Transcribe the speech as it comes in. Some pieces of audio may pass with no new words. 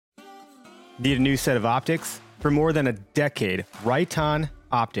Need a new set of optics? For more than a decade, Riton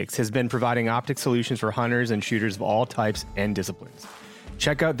Optics has been providing optic solutions for hunters and shooters of all types and disciplines.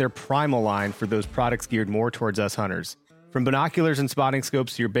 Check out their Primal line for those products geared more towards us hunters. From binoculars and spotting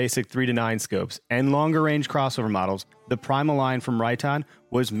scopes to your basic 3-9 scopes and longer range crossover models, the Primal line from Riton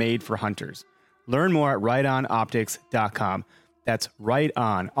was made for hunters. Learn more at ritonoptics.com. That's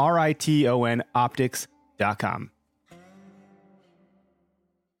Riton, Riton optics.com.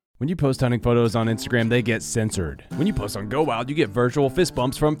 When you post hunting photos on Instagram, they get censored. When you post on Go Wild, you get virtual fist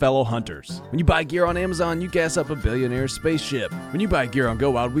bumps from fellow hunters. When you buy gear on Amazon, you gas up a billionaire spaceship. When you buy gear on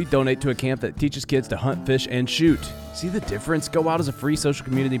Go Wild, we donate to a camp that teaches kids to hunt, fish, and shoot. See the difference? Go Wild is a free social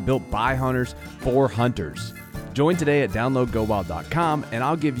community built by hunters for hunters. Join today at downloadgowild.com and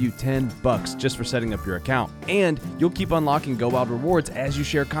I'll give you $10 just for setting up your account. And you'll keep unlocking Go Wild rewards as you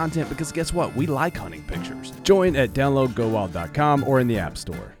share content because guess what? We like hunting pictures. Join at downloadgowild.com or in the App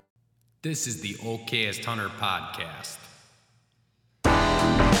Store. This is the Okayest Hunter Podcast.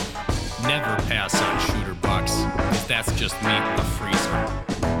 Never pass on shooter bucks, because that's just meat in the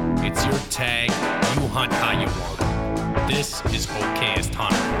freezer. It's your tag, you hunt how you want. This is Okayest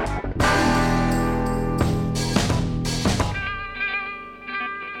Hunter.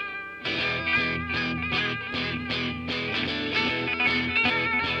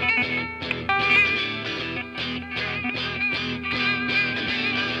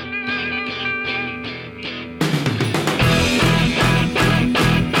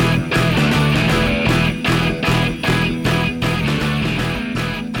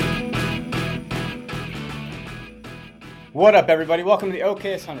 What up, everybody? Welcome to the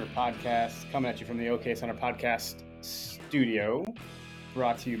Okayest Hunter Podcast, coming at you from the Okayest Hunter Podcast studio,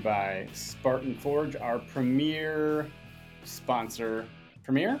 brought to you by Spartan Forge, our premier sponsor.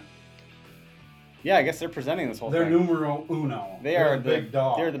 Premier? Yeah, I guess they're presenting this whole They're thing. numero uno. They're the big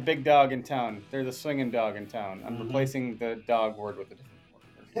dog. They're the big dog in town. They're the swinging dog in town. I'm replacing the dog word with a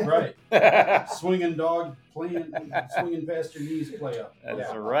different word. Right. Swinging dog, swinging past your knees, play up.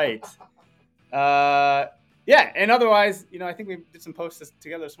 That's right. Yeah, and otherwise, you know, I think we did some posts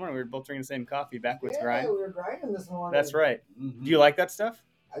together this morning. We were both drinking the same coffee, Backwoods Grind. Yeah, we were grinding this morning. That's right. Mm-hmm. Do you like that stuff?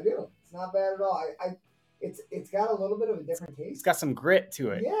 I do. It's not bad at all. It's got a little bit of a different taste. It's got some grit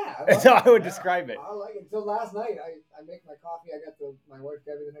to it. Yeah. That's how I would describe it. I like it. So last night, I make my coffee. I got my wife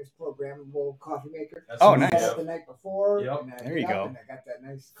got me the nice programmable coffee maker. Oh, nice. I had it the night before. Yep. And I There you go. And I got that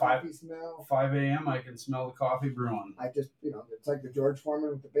nice coffee smell. 5 a.m. I can smell the coffee brewing. I just, it's like the George Foreman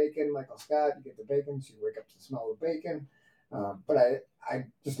with the bacon, Michael Scott. You get the bacon, so you wake up to the smell of the bacon. But I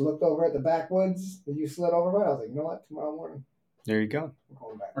just looked over at the backwoods that you slid over by. I was like, you know what? Tomorrow morning, There you go. we're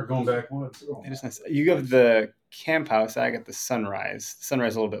going back. We're going backwoods. It is nice. You got the Camp House. I got the Sunrise. The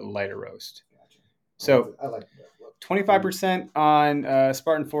Sunrise is a little bit lighter roast. Gotcha. So I like that. 25% on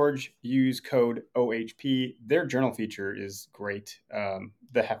Spartan Forge. Use code OHP. Their journal feature is great.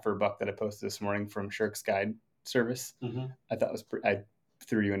 The heifer buck that I posted this morning from Shirk's Guide Service. Mm-hmm. I thought I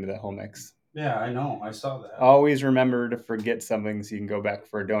threw you into that whole mix. Yeah, I know. I saw that. Always remember to forget something so you can go back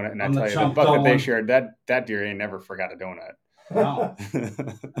for a donut. And I I'm the tell you, the chump buck that they doubling. shared, that deer ain't never forgot a donut. No.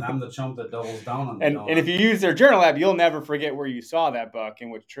 And I'm the chump that doubles down on the And donut. if you use their journal app, you'll never forget where you saw that buck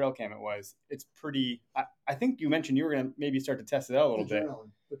and which trail cam it was. It's pretty. I think you mentioned you were going to maybe start to test it out a little bit.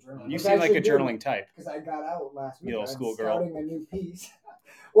 The journaling. You Which seem I like a should do, journaling type. because I got out last week. You little I'm schoolgirl. starting a new piece.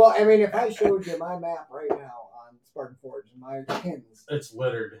 Well, I mean, if I showed you my map right now on Spartan Forge and my pins, It's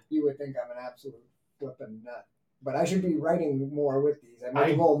littered. you would think I'm an absolute flipping nut. But I should be writing more with these. I make I-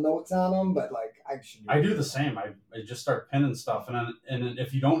 little notes on them, but like I should. I do the same. I just start pinning stuff, and then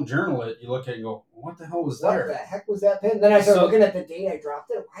if you don't journal it, you look at it and go, "What the hell was What there?" the heck was that pin? Then I started So- looking at the date I dropped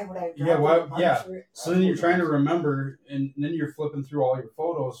it. Why would I? Yeah, Drop So then you're trying to remember, and then you're flipping through all your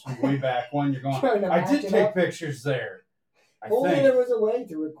photos from way back when. You're Trying going, to "I match did it take up." pictures there." I Only think. there was a way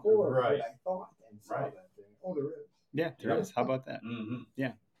to record Right. what I thought and saw Right. that thing. Oh, there is. Yeah, there Yeah. is. How about that? Mm-hmm.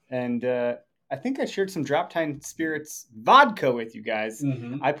 And I think I shared some Drop Time Spirits vodka with you guys.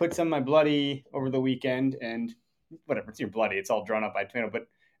 Mm-hmm. I put some in my bloody over the weekend, and whatever, it's your bloody. It's all drawn up by tomato, but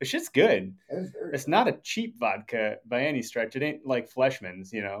the shit's good. It was very It's not a cheap vodka by any stretch. It ain't like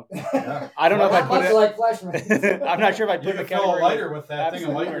Fleshman's, you know. Yeah. I don't know if I Not put much it. like Fleshman. I'm not sure if I You put the can fill a category. lighter with that thing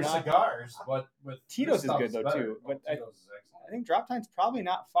and light Absolutely your not. cigars, but with Tito's this is stuff good, though, better. too, but Tito's is excellent. I think Drop Time's probably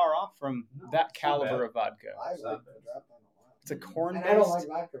not far off from No, that it's not caliber bad. of vodka. I It's not like the bad. drop on a lot. It's a corn And I don't based.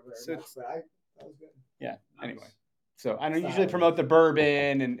 like vodka very so much, it's- but that was good. Yeah. Nice. Anyway, so I don't Style. usually promote the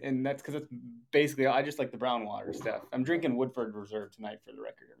bourbon, and that's because it's basically I just like the brown water stuff. I'm drinking Woodford Reserve tonight for the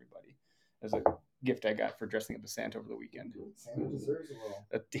record, everybody, as a gift I got for dressing up as Santa over the weekend. Santa deserves a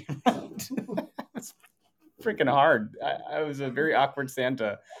little. Damn right. It's freaking hard. I was a very awkward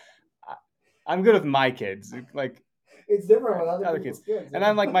Santa. I'm good with my kids. Like It's different with other people's kids. And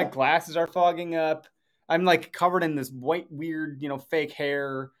I'm like, my glasses are fogging up. I'm like covered in this white, weird, fake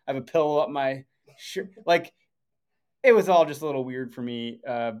hair. I have a pillow up my shirt. Like, it was all just a little weird for me,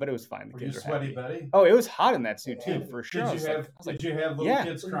 but it was fine. The Were you kids sweaty, Betty? Oh, it was hot in that suit too, for sure. Did you have little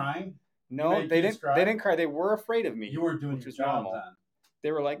kids crying? No, they didn't. They didn't cry. They were afraid of me. You weren't doing your job then.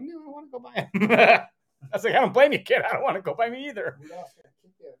 They were like, "No, I want to go by him." I was like, "I don't blame you, kid. I don't want to go by me either."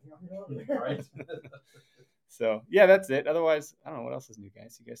 Right. So yeah, that's it. Otherwise, I don't know what else is new,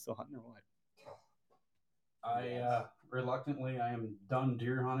 guys. You guys still hunting or what? Reluctantly, I am done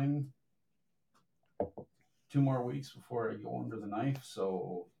deer hunting. 2 more weeks before I go under the knife,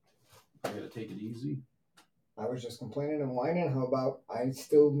 so I gotta take it easy. I was just complaining and whining how about I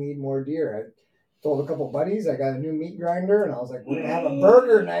still need more deer. I told a couple buddies I got a new meat grinder, and I was like, we're gonna have a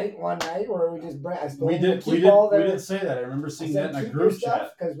burger night one night where we just bring. We did say that. I remember seeing that in a group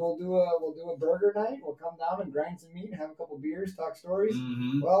chat because we'll do a burger night. We'll come down and grind some meat and have a couple beers, talk stories.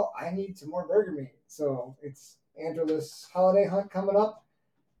 Mm-hmm. Well, I need some more burger meat, so it's antlerless holiday hunt coming up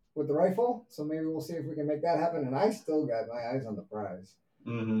with the rifle. So maybe we'll see if we can make that happen. And I still got my eyes on the prize.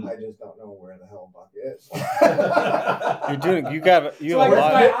 Mm-hmm. I just don't know where the hell Buck is. You have a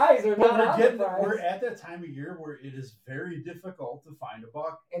lot. My eyes are not we're at that time of year where it is very difficult to find a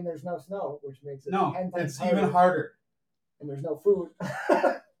buck, and there's no snow, which makes it it's harder. Even harder. And there's no food.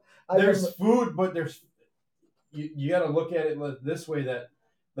 There's food, but you got to look at it this way: that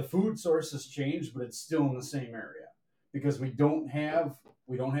the food source has changed, but it's still in the same area because we don't have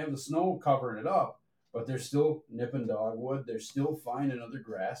the snow covering it up. But they're still nipping dogwood. They're still finding other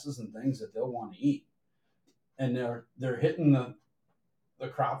grasses and things that they'll want to eat. And they're hitting the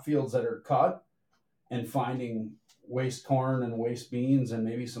crop fields that are cut and finding waste corn and waste beans and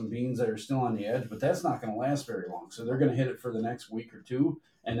maybe some beans that are still on the edge. But that's not going to last very long. So they're going to hit it for the next week or two,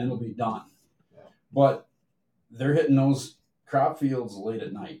 and then it'll be done. Yeah. But they're hitting those crop fields late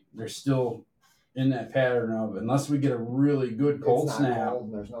at night. They're still in that pattern of, unless we get a really good cold snap,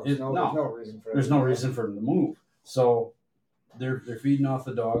 cold, there's no reason for them to move. So they're feeding off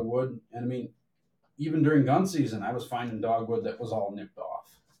the dogwood. And I mean, even during gun season, I was finding dogwood that was all nipped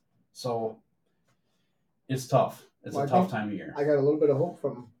off. So it's tough. It's a tough time of year. I got a little bit of hope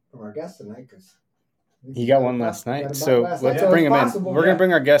from our guest tonight because he got one last night. So let's bring him in. We're going to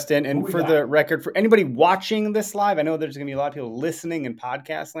bring our guest in. And for the record, for anybody watching this live, I know there's going to be a lot of people listening in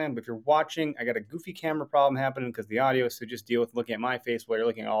podcast land, but if you're watching, I got a goofy camera problem happening because the audio, so just deal with looking at my face while you're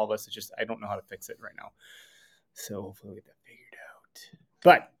looking at all of us. It's just, I don't know how to fix it right now. So hopefully we'll get that figured out.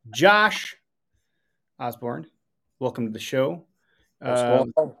 But Josh Osborne, welcome to the show.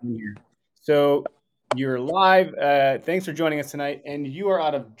 So you're live. Thanks for joining us tonight. And you are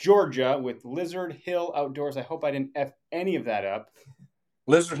out of Georgia with Lizard Hill Outdoors. I hope I didn't F any of that up.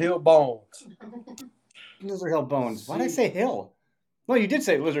 Lizard Hill Bones. Lizard Hill Bones. Why did I say Hill? Well, you did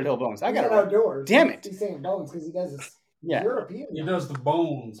say Lizard Hill Bones. I got it outdoors. Damn it. He's saying bones because he does this European. He does the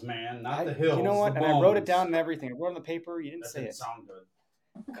bones, man, not the hills. You know what? And I wrote it down and everything. I wrote it on the paper. You didn't say it. Sound good.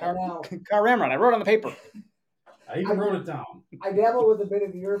 Car Ramrod. I wrote it on the paper. I even wrote it down. I dabble with a bit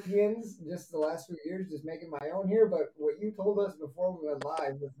of the Europeans just the last few years, just making my own here. But what you told us before we went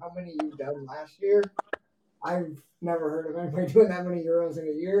live was how many you've done last year. I've never heard of anybody doing that many Euros in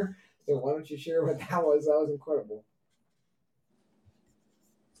a year. So why don't you share what that was? That was incredible.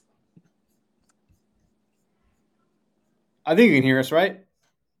 I think you can hear us, right?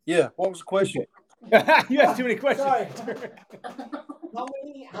 Yeah. What was the question? You asked too many questions. Sorry. How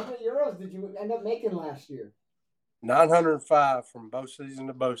many Euros did you end up making last year? 905 from bow season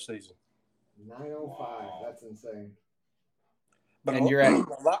to bow season. 905. That's insane. But a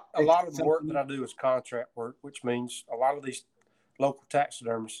lot of the work that I do is contract work, which means a lot of these local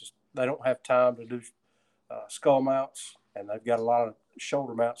taxidermists, they don't have time to do skull mounts, and they've got a lot of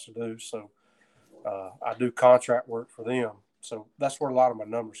shoulder mounts to do. So I do contract work for them. So that's where a lot of my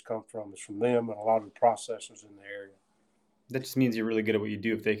numbers come from, is from them and a lot of the processors in the area. That just means you're really good at what you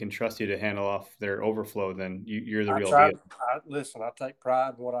do. If they can trust you to handle off their overflow, then you're the real deal. Listen, I take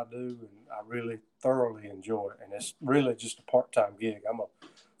pride in what I do, and I really thoroughly enjoy it. And it's really just a part-time gig. I'm a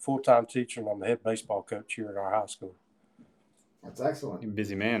full-time teacher, and I'm the head baseball coach here at our high school. That's excellent. You're a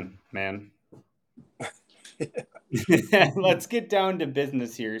busy man. Let's get down to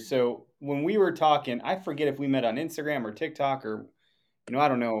business here. So when we were talking, I forget if we met on Instagram or TikTok or, I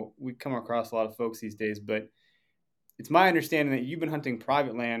don't know. We come across a lot of folks these days, but it's my understanding that you've been hunting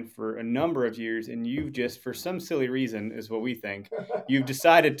private land for a number of years, and you've just, for some silly reason, is what we think, you've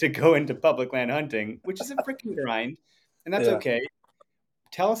decided to go into public land hunting, which is a freaking grind, and that's okay.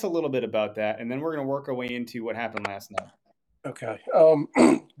 Tell us a little bit about that, and then we're going to work our way into what happened last night. Okay.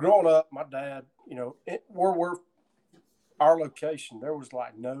 Growing up, my dad, where our location, there was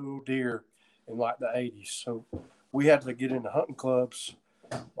like no deer in like the 80s. So we had to get into hunting clubs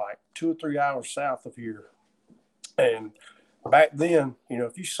like 2 or 3 hours south of here. And back then,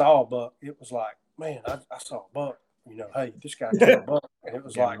 if you saw a buck, it was like, man, I saw a buck. Hey, this guy killed a buck, and it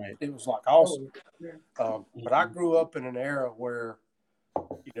was it was like awesome. But I grew up in an era where,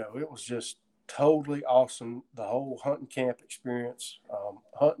 it was just totally awesome. The whole hunting camp experience,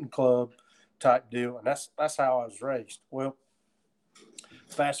 hunting club type deal, and that's how I was raised. Well,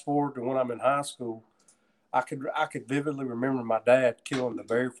 fast forward to when I'm in high school, I could vividly remember my dad killing the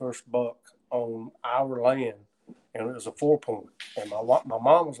very first buck on our land, and it was a 4-point. And my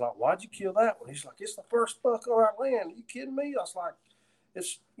mom was like, "Why'd you kill that one?" He's like, "It's the first buck on our land. Are you kidding me?" I was like,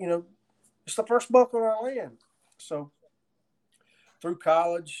 "It's the first buck on our land." So through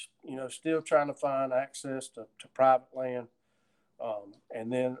college, still trying to find access to private land.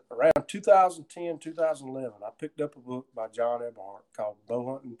 And then around 2010, 2011, I picked up a book by John Eberhart called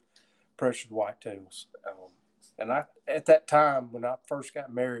Bow Hunting Pressured Whitetails. And at that time, when I first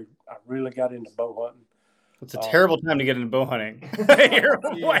got married, I really got into bow hunting. It's a terrible time to get into bow hunting. Your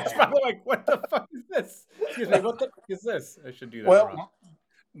wife's probably like, "What the fuck is this? Excuse me, what the fuck is this?" I should do that. Well,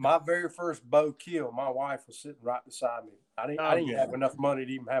 my very first bow kill, my wife was sitting right beside me. I didn't have enough money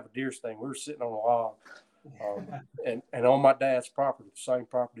to even have a deer stand. We were sitting on a log. And on my dad's property, the same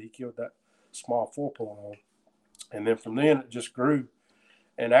property he killed that small 4-point on. And then from then it just grew.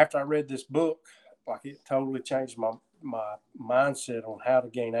 And after I read this book, like, it totally changed my mindset on how to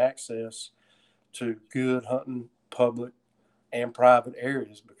gain access to good hunting, public and private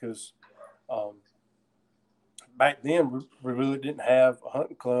areas, because back then we really didn't have a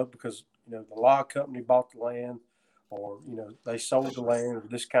hunting club, because the log company bought the land, or they sold the land, or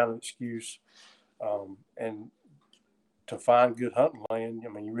this kind of excuse. And to find good hunting land,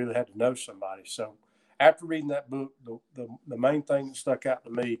 you really had to know somebody. So after reading that book, the main thing that stuck out to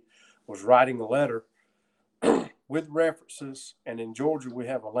me was writing a letter with references. And in Georgia, we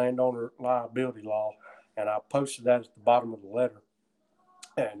have a landowner liability law, and I posted that at the bottom of the letter.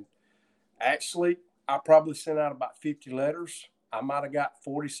 And actually, I probably sent out about 50 letters. I might have got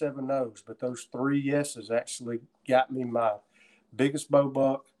 47 no's, but those 3 yeses actually got me my biggest bow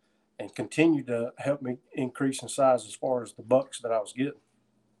buck, and continued to help me increase in size as far as the bucks that I was getting.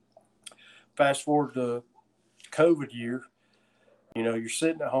 Fast forward to COVID year, you're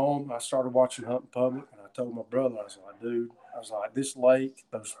sitting at home. I started watching Hunting Public, and I told my brother, I was like, "Dude," I was like, "this lake,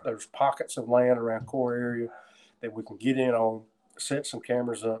 there's pockets of land around core area that we can get in on, set some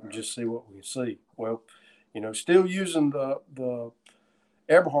cameras up, and just see what we can see." Well, still using the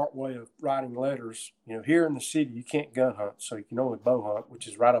Eberhart way of writing letters. Here in the city, you can't gun hunt, so you can only bow hunt, which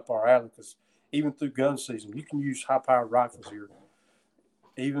is right up our alley, because even through gun season, you can use high-powered rifles here.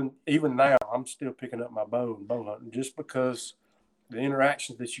 Even now, I'm still picking up my bow and bow hunting, just because the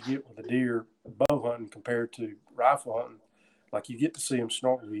interactions that you get with a deer bow hunting compared to rifle hunting, like, you get to see them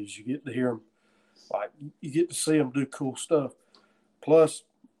snort leaves, you get to hear them, like, you get to see them do cool stuff. Plus,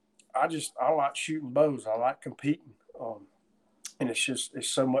 I like shooting bows. I like competing. And it's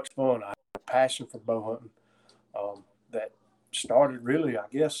so much fun. I have a passion for bow hunting that started really, I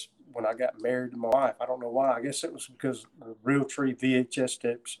guess, when I got married to my wife. I don't know why. I guess it was because of the Realtree VHS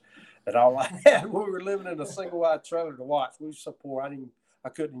tapes that all I had when we were living in a single-wide trailer to watch. We were so poor, I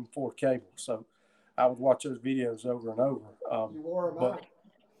couldn't even afford cable. So I would watch those videos over and over. You wore them out.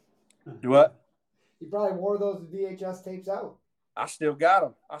 Do what? You probably wore those VHS tapes out. I still got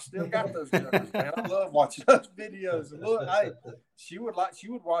them. I still got those videos, man. I love watching those videos. And look, hey, she would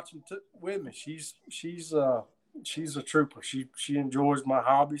watch them with me. She's a trooper. She enjoys my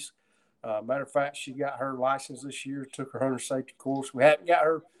hobbies. Matter of fact, she got her license this year. Took her hunter safety course. We hadn't got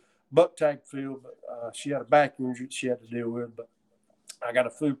her buck tag filled, but she had a back injury she had to deal with. But I got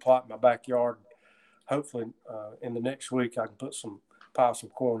a food plot in my backyard. Hopefully, in the next week, I can pile some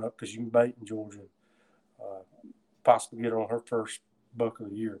corn up, because you can bait in Georgia. Possibly get on her first buck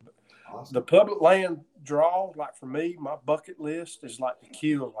of the year. But awesome. The public land draw, like for me, my bucket list is like to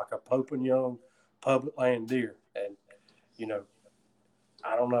kill like a Pope and Young public land deer. And,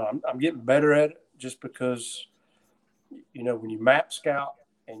 I don't know. I'm getting better at it, just because, when you map scout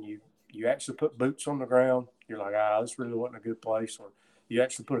and you actually put boots on the ground, you're like, this really wasn't a good place. Or you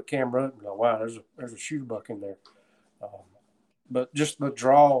actually put a camera up and go, wow, there's a shooter buck in there. But just the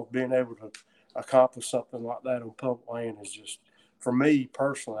draw of being able to accomplish something like that on public land is just, for me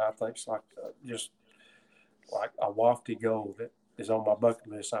personally, I think it's like just like a lofty goal that is on my bucket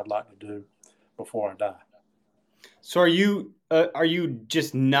list I'd like to do before I die. So are you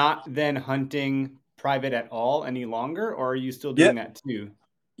just not then hunting private at all any longer, or are you still doing that too?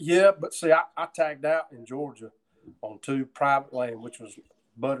 Yeah, but see, I tagged out in Georgia on 2 private land, which was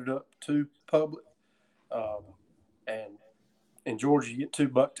butted up 2 public. And in Georgia, you get 2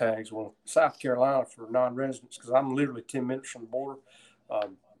 buck tags. Well, South Carolina for non-residents, because I'm literally 10 minutes from the border,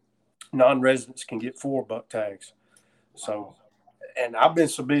 non-residents can get 4 buck tags. So, and I've been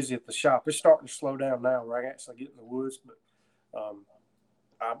so busy at the shop. It's starting to slow down now where I actually get in the woods, but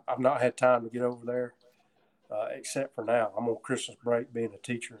I've not had time to get over there, except for now. I'm on Christmas break being a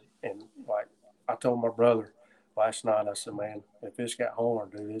teacher. And like I told my brother last night, I said, man, if it's got horn,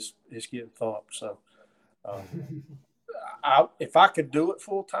 dude, it's getting thumped. So if I could do it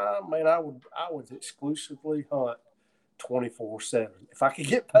full time, man, I would exclusively hunt 24/7. If I could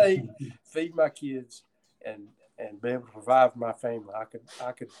get paid, feed my kids, and be able to provide for my family, I could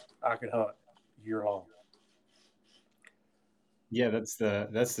hunt year long. Yeah, that's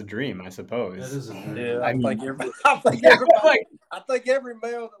the dream, I suppose. That is a dream. Yeah, I think every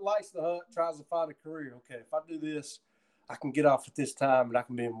male that likes to hunt tries to find a career. Okay, if I do this, I can get off at this time, and I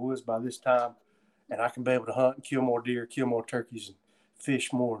can be in the woods by this time, and I can be able to hunt and kill more deer, kill more turkeys, and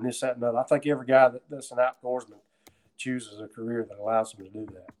fish more, and this, that, and that. I think every guy that's an outdoorsman chooses a career that allows him to do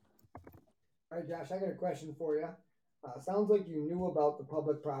that. All right, Josh, I got a question for you. Sounds like you knew about the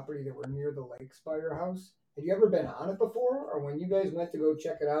public property that were near the lake by your house. Had you ever been on it before? Or when you guys went to go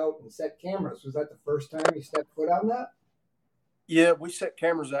check it out and set cameras, was that the first time you stepped foot on that? Yeah, we set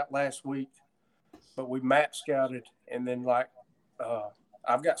cameras out last week, but we map scouted. And then,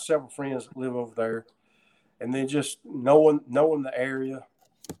 I've got several friends that live over there. And then just knowing the area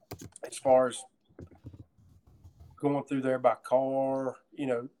as far as going through there by car,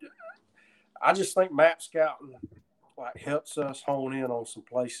 I just think map scouting helps us hone in on some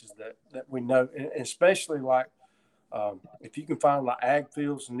places that we know, and especially if you can find ag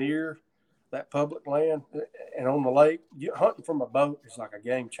fields near that public land and on the lake, hunting from a boat is like a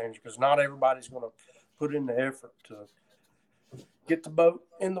game changer, because not everybody's going to put in the effort to get the boat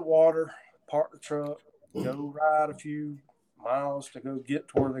in the water, park the truck, go ride a few miles to go get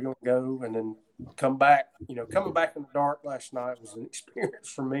to where they're going to go, and then come back. Coming back in the dark last night was an experience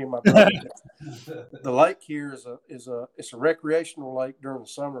for me and my brother. The lake here is a recreational lake during the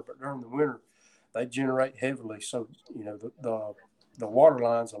summer, but during the winter they generate heavily. So the water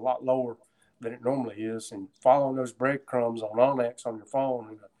line's a lot lower than it normally is, and following those breadcrumbs on Onyx on your phone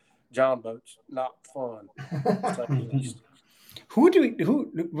in a John boat's not fun. Who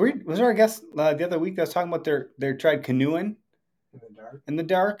was our guest the other week that was talking about their tried canoeing in the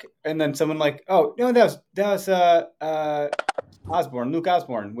dark, and then someone that was Luke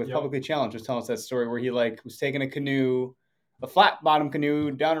Osborne with Publicly Challenged was telling us that story where he was taking a flat bottom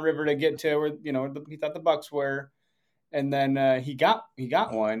canoe down a river to get to where he thought the bucks were, and then he got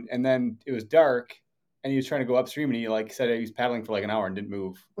one, and then it was dark and he was trying to go upstream, and he said he was paddling for an hour and didn't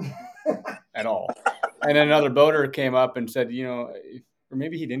move at all. And then another boater came up and said, or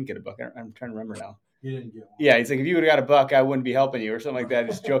maybe he didn't get a buck. I'm trying to remember now. He didn't get one. Yeah, he's like, if you would have got a buck, I wouldn't be helping you, or something like that.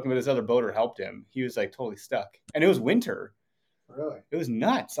 Just joking, but this other boater helped him. He was totally stuck, and it was winter. Really? It was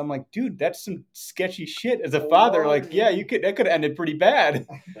nuts. I'm like, dude, that's some sketchy shit. As a father, that could have ended pretty bad.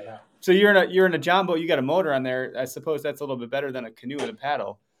 Yeah. So you're in a John boat. You got a motor on there. I suppose that's a little bit better than a canoe with a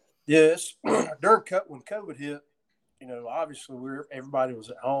paddle. Yes. When COVID hit, obviously everybody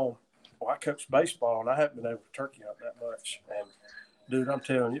was at home. Well, I coached baseball, and I haven't been able to turkey out that much. And dude, I'm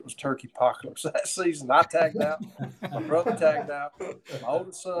telling you, it was turkey apocalypse that season. I tagged out. My brother tagged out. My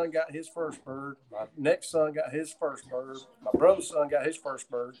oldest son got his first bird. My next son got his first bird. My brother's son got his first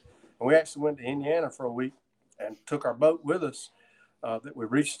bird. And we actually went to Indiana for a week and took our boat with us that we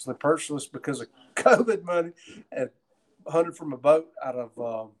recently purchased because of COVID money, and hunted from a boat out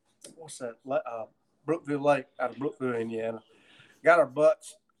of, Brookville Lake, out of Brookville, Indiana. Got our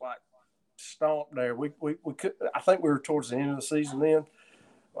butts stomped there. We could. I think we were towards the end of the season then.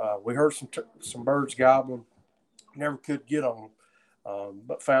 We heard some birds gobbling. Never could get on them,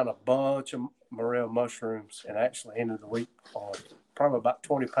 but found a bunch of morel mushrooms, and actually ended the week on probably about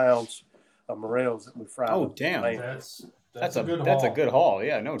 20 pounds of morels that we fried. Oh, damn! That's a good haul. That's a good haul.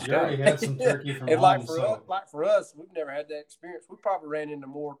 Yeah, no You doubt. already had some turkey from and home. For us, we've never had that experience. We probably ran into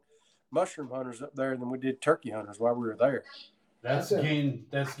more mushroom hunters up there than we did turkey hunters while we were there. That's gained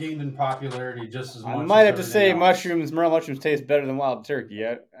in popularity just as much. I might have to say morel mushrooms taste better than wild turkey.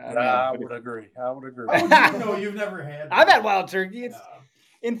 I would agree. You've never had. I've had wild turkey.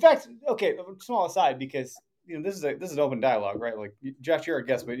 In fact, okay, small aside, because this is an open dialogue, right? Like, Josh, you're our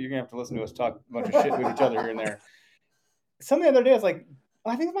guest, but you're gonna have to listen to us talk a bunch of shit with each other here and there. Some of the other day, I was like,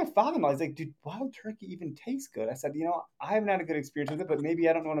 I think my father-in-law is like, dude, wild turkey even tastes good. I said, I haven't had a good experience with it, but maybe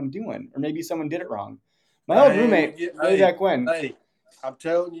I don't know what I'm doing, or maybe someone did it wrong. My old roommate, way back when. Hey, I'm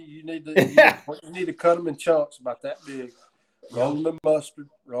telling you, you need to cut them in chunks about that big. Roll them in mustard,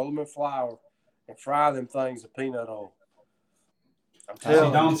 roll them in flour, and fry them things in peanut oil. I'm telling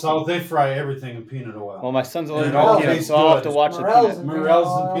you. Down south, they fry everything in peanut oil. Well, my son's allergic to peanut, so I'll have to watch Morels the and peanut.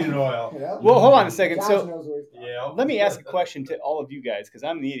 Morels and peanut oil. Yeah. Well, hold on a second. Josh So knows what he's talking about. let me ask a question to all of you guys, because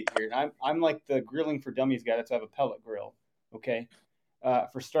I'm the idiot here, and I'm like the grilling for dummies guy. That's why I have a pellet grill. Okay.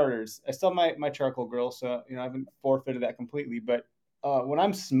 For starters, I still have my charcoal grill, so I haven't forfeited that completely. But when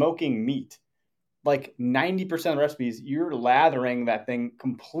I'm smoking meat, like 90% of the recipes, you're lathering that thing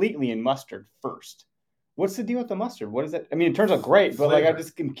completely in mustard first. What's the deal with the mustard? What is that? I mean, it turns out great, but Flavor.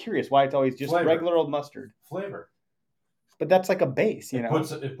 I'm curious why it's always just Flavor. regular old mustard. Flavor. But that's like a base, It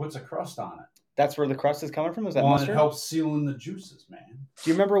puts a crust on it. That's where the crust is coming from. Is that Well, mustard? it helps seal in the juices, man. Do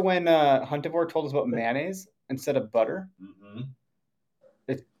you remember when Huntivore told us about mayonnaise instead of butter? Mm-hmm.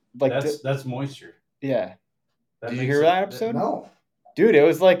 Like that's moisture. Yeah. Did you makes hear that episode? No. Dude, it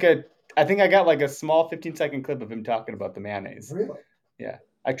was like I think I got like a small 15-second clip of him talking about the mayonnaise. Really? Yeah.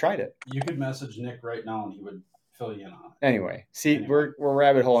 I tried it. You could message Nick right now and he would fill you in on it. Anyway, we're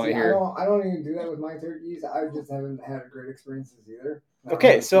rabbit holing here. I don't even do that with my turkeys. I just haven't had great experiences either.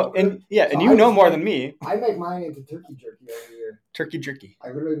 Okay, so you know more than me. I make mine into turkey jerky every year. Turkey jerky. I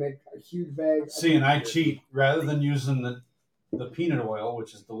literally make a huge bag. See, and I cheat. Rather than using the peanut oil,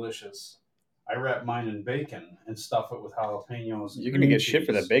 which is delicious, I wrap mine in bacon and stuff it with jalapenos. You're gonna get shit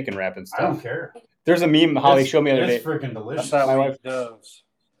for the bacon wrapping stuff. I don't care. There's a meme Holly showed me the other day. It's freaking delicious. That's how My my wife wife does.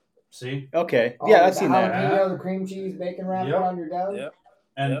 See? Okay. Yeah, I've seen that. Jalapeno, the cream cheese, bacon wrapper on your dough. Yep.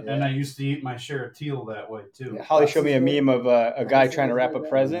 And I used to eat my share of teal that way too. Yeah, Holly showed me a meme of a guy trying to wrap a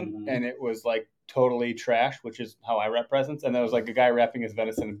present, and it was like totally trash, which is how I wrap presents. And there was like a guy wrapping his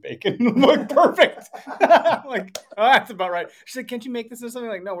venison in bacon. Looked perfect. I'm like, oh, that's about right. She said, "Can't you make this or something?"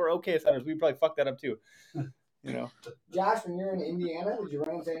 Like, no, we're okay as hunters. We probably fucked that up too. Josh, when you're in Indiana, did you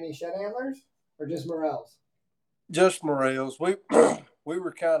run into any shed antlers or just morels? Just morels. We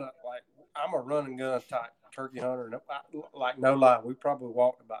were kind of like, I'm a run and gun type turkey hunter. And like, no lie, we probably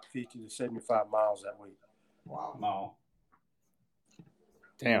walked about 50 to 75 miles that week. Wow. No.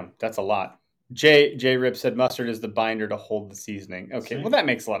 Damn, that's a lot. J Rip said mustard is the binder to hold the seasoning. Okay, well that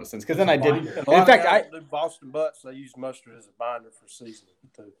makes a lot of sense because then I did. Binder. In fact, I do Boston butts. They use mustard as a binder for seasoning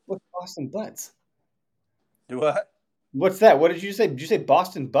too. what's Boston butts? Do what? What's that? What did you say? Did you say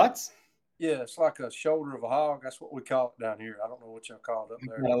Boston butts? Yeah, it's like a shoulder of a hog. That's what we call it down here. I don't know what y'all call it up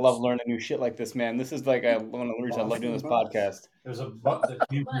there. I love learning new shit like this, man. This is like one of the reasons I love doing this podcast. There's a butt that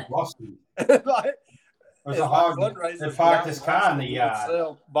came from Boston. Like, There's a hog that parked his car in the yard. We would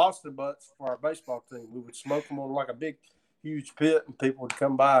sell Boston butts for our baseball team. We would smoke them on like a big, huge pit, and people would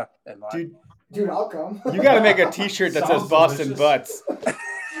come by and like. Dude, I'll come. You got to make a T-shirt that says Boston delicious. Butts.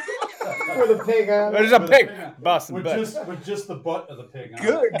 With a pig on it. There's a pig. Boston Butts. With just the butt of the pig.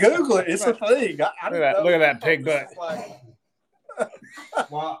 Good, Google it. It's a thing. Look at that pig butt.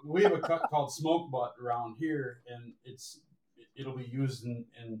 Well, we have a cut called smoke butt around here, and it'll be used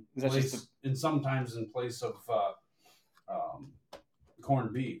sometimes in place of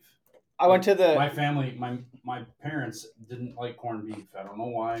corned beef. I went to my family. My parents didn't like corned beef. I don't know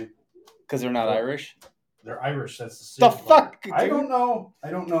why. Because they're not Irish. They're Irish. That's the fuck. I don't know.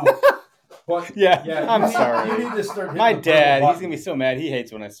 But yeah, I'm sorry. You need to start. My dad, he's gonna be so mad. He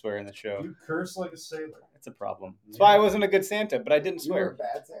hates when I swear in the show. You curse like a sailor. It's a problem. That's why I wasn't a good Santa, but I didn't swear. You were a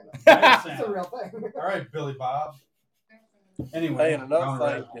bad Santa. That's a real thing. All right, Billy Bob. Anyway, hey, and another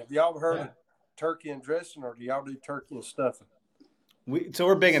thing, have y'all ever heard of turkey and dressing, or do y'all do turkey and stuffing? So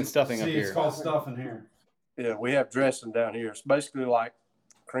we're big in stuffing up here. It's called stuffing here. Yeah, we have dressing down here. It's basically like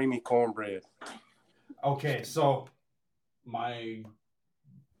creamy cornbread. Okay, so my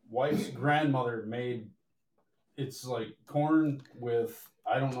wife's grandmother made, it's like corn with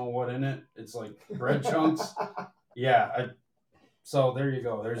I don't know what in it. It's like bread chunks. Yeah. So there you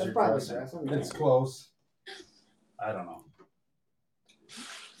go. There's That's your dressing. It's close. I don't know.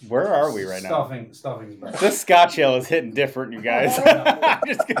 Where are we right now? Stuffing. This Scotch ale is hitting different, you guys. I'm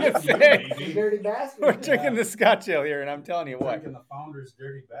just gonna say, dirty bastard. we're drinking the Scotch ale here, and I'm telling you what. Drinking the Founder's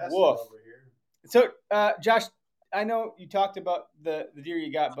Dirty Bastard Woof. over here. So, Josh, I know you talked about the deer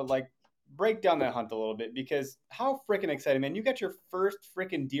you got, but like, break down that hunt a little bit because how freaking exciting, man! You got your first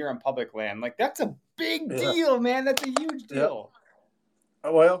freaking deer on public land. Like, that's a big deal, man. That's a huge deal.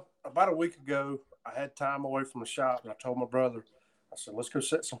 Yep. Well, about a week ago, I had time away from the shop, and I told my brother, I said, let's go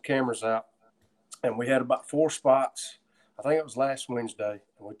set some cameras out. And we had about 4 spots. I think it was last Wednesday.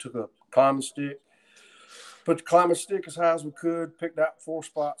 And we took a climbing stick, put the climbing stick as high as we could, picked out 4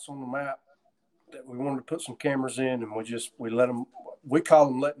 spots on the map that we wanted to put some cameras in, and we let them, we call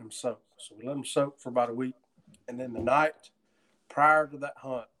them letting them soak. So we let them soak for about a week. And then the night prior to that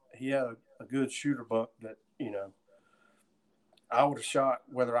hunt, he had a good shooter buck that, I would have shot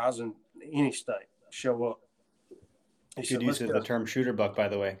whether I was in any state, show up. Good use of the term shooter buck, by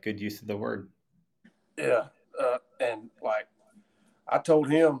the way. Good use of the word. Yeah. And like I told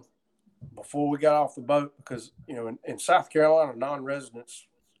him before we got off the boat, because, in South Carolina, non-residents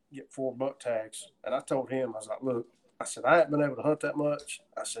get 4 buck tags. And I told him, I was like, look, I said, I haven't been able to hunt that much.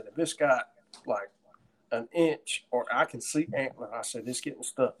 I said, if it's got like an inch or I can see antler, I said, it's getting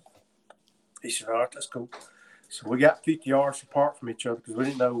stuck. He said, all right, that's cool. So we got 50 yards apart from each other because we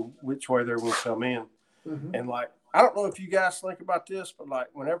didn't know which way they were going to come in. Mm-hmm. And like, I don't know if you guys think about this, but like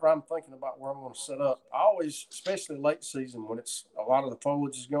whenever I'm thinking about where I'm going to set up, I always, especially late season when it's a lot of the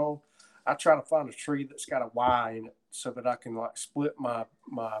foliage is gone, I try to find a tree that's got a Y in it so that I can like split my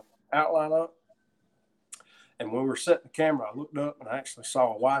outline up. And when we were setting the camera, I looked up and I actually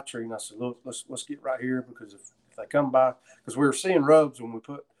saw a Y tree, and I said, look, let's get right here, because if they come by, because we were seeing rubs when we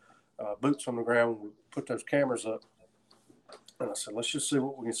put boots on the ground, when we put those cameras up. And I said, let's just see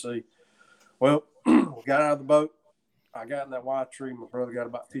what we can see. Well, we got out of the boat. I got in that Y tree. My brother got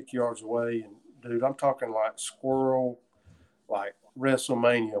about 50 yards away. And, dude, I'm talking like squirrel, like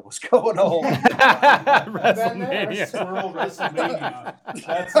WrestleMania was going on. WrestleMania. Squirrel WrestleMania.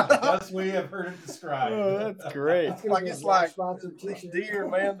 That's the best way I've heard it described. Oh, that's great. It's like these deer,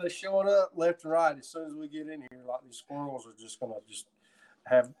 man, they're showing up left and right. As soon as we get in here, like these squirrels are just going to just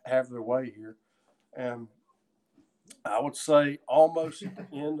have their way here. And I would say almost at the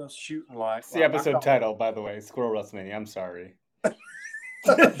end of shooting light. It's the episode title, by the way, Squirrel WrestleMania. I'm sorry.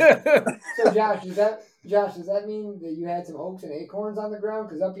 So Josh, does that mean that you had some oaks and acorns on the ground?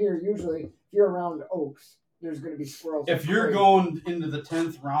 Because up here, usually, if you're around oaks, there's going to be squirrels. If you're going into the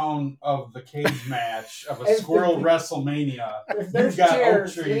 10th round of the cage match of a Squirrel WrestleMania, if there's got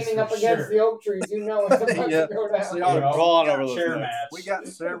chairs oak trees leaning up against the oak trees, it's about to go down. See, crawling over those chair nuts. match. We got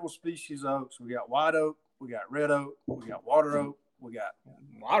several species of oaks. We got white oak, we got red oak, we got water oak, we got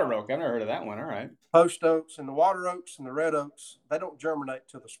Water oak. I've never heard of that one. All right. post oaks. And the water oaks and the red oaks, they don't germinate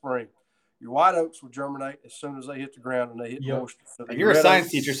till the spring. Your white oaks will germinate as soon as they hit the ground and they hit moisture. So And you're a science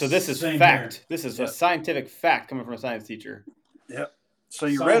teacher, so this is Same fact. here. This is a scientific fact coming from a science teacher. Yep. So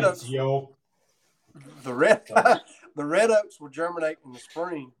your red oaks, the red oaks will germinate in the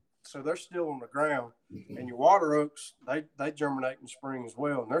spring, so they're still on the ground. And your water oaks, they germinate in the spring as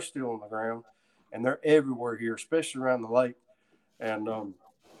well, and they're still on the ground. And they're everywhere here, especially around the lake. And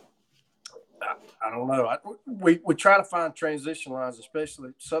I don't know. We try to find transition lines,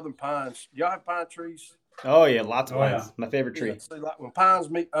 especially southern pines. Y'all have pine trees? Oh yeah, lots of pines. Yeah. My favorite tree. Yeah, see, like when pines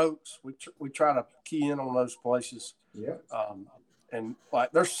meet oaks, we try to key in on those places. Yep. And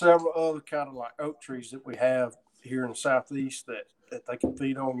like there's several other kind of like oak trees that we have here in the southeast that they can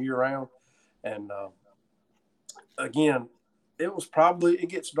feed on year round. And again, it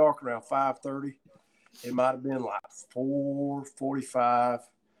gets dark around 5:30. It might have been like 4:45.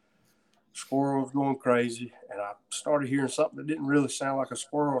 Squirrels going crazy, and I started hearing something that didn't really sound like a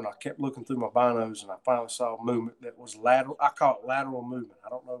squirrel, and I kept looking through my binos, and I finally saw a movement that was lateral. I call it lateral movement. I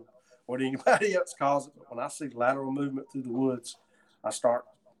don't know what anybody else calls it, but when I see lateral movement through the woods, I start,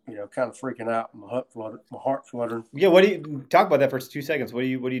 kind of freaking out, and my heart fluttering. Yeah, what do you talk about that for 2 seconds? What do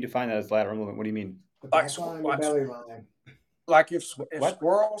you define that as lateral movement? What do you mean? Belly line. Like if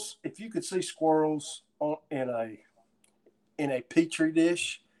squirrels, if you could see squirrels in a petri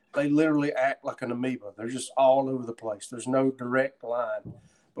dish, they literally act like an amoeba. They're just all over the place. There's no direct line.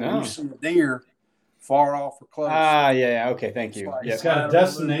 But when you see a deer far off or close. Yeah. Okay, thank you. It's got a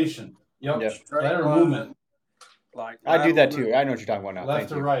destination. Yep. Lateral movement. Like I do that too. I know what you're talking about now. Left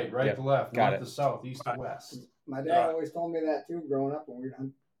to right Yep. to left, Got north to south, east to west. My dad always told me that too, growing up when we were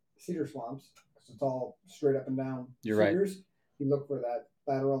on cedar swamps. It's all straight up and down. You're right. Cedars, you look for that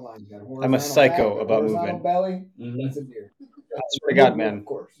lateral line. I'm a psycho about movement. Belly, Mm-hmm. that's a deer. I swear to God, man. Of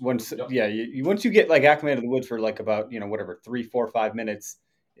course. Once you get like acclimated to the woods for like about 3, 4, 5 minutes,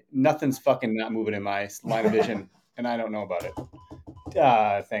 nothing's fucking not moving in my line of vision, and I don't know about it.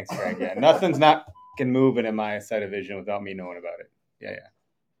 Thanks, Greg. Yeah, nothing's not moving in my side of vision without me knowing about it. Yeah.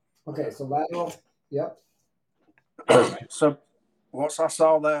 Okay, so lateral. Yep. So once I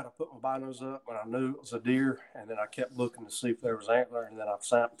saw that, I put my binos up, and I knew it was a deer. And then I kept looking to see if there was antler, and then I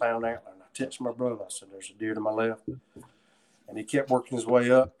found antler. And I texted my brother. I said, "There's a deer to my left." And he kept working his way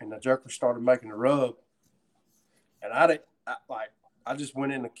up, and the joker started making a rub. And I just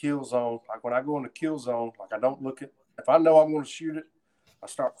went in the kill zone. Like when I go in the kill zone, like I don't look at. If I know I'm going to shoot it, I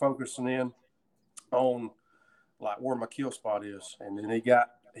start focusing in on like where my kill spot is. And then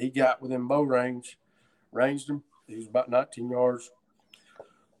he got within bow range, ranged him. He was about 19 yards,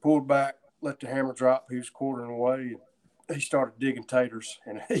 pulled back, let the hammer drop. He was quartering away, and he started digging taters.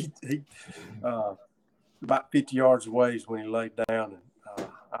 And he about 50 yards away is when he laid down. And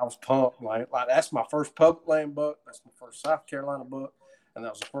I was pumped. Like that's my first public land buck. That's my first South Carolina buck. And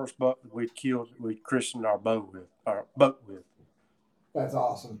that was the first buck that we'd killed, we'd christened our boat with. That's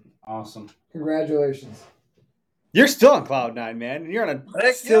awesome. Awesome. Congratulations. You're still on Cloud 9, man. And you're on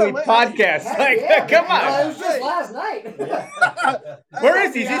a silly podcast. Come on. It was just last night. Where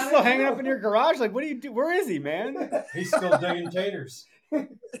is he? Is he still hanging up in your garage? Like, what do you do? Where is he, man? He's still digging taters. I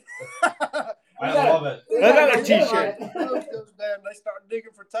love it. That's a t-shirt. They start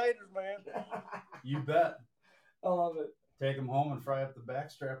digging for taters, man. You bet. I love it. Take them home and fry up the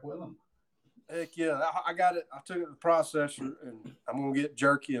backstrap with them. Heck yeah. I got it. I took it to the processor, and I'm going to get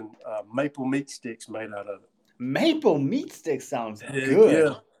jerky and maple meat sticks made out of it. Maple meat stick sounds good.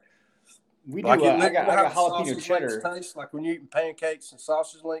 Yeah. We do. Like I got jalapeno cheddar. Taste, like when you're eating pancakes and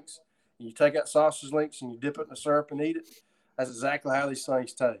sausage links, and you take out sausage links and you dip it in the syrup and eat it. That's exactly how these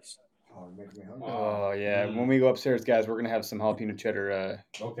things taste. Oh, it makes me hungry. Oh yeah. When we go upstairs, guys, we're gonna have some jalapeno cheddar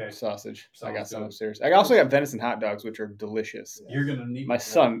sausage. I got some upstairs. I also got venison hot dogs, which are delicious. You're gonna need. My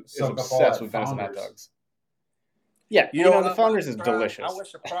son is obsessed with venison hot dogs. Yeah, you know the Founders is delicious. I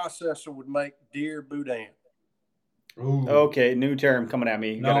wish a processor would make deer boudin. Ooh. Okay, new term coming at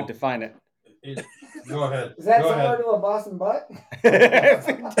me. You gotta define it. Go ahead. Is that similar to a Boston butt?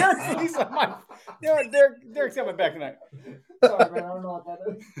 Derek's got my back tonight. Sorry, man. I don't know what that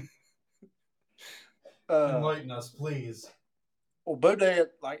is. Enlighten us, please. Well, boudin,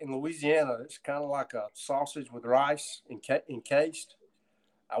 like in Louisiana, it's kind of like a sausage with rice encased.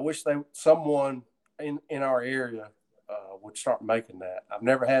 I wish someone in our area would start making that. I've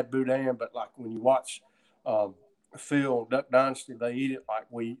never had boudin, but like when you watch Phil Duck Dynasty, they eat it like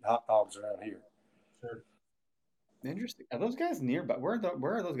we eat hot dogs around here. Sure. Interesting. Are those guys nearby? Where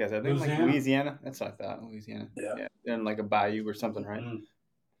are those guys? Are they in like Louisiana? That's what I thought. Louisiana. Yeah. In like a bayou or something, right? Mm.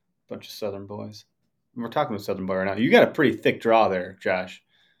 Bunch of Southern boys. We're talking with Southern boy right now. You got a pretty thick draw there, Josh.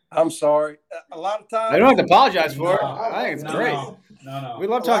 I'm sorry. A lot of times I don't have to apologize for it. I think it's great. No. We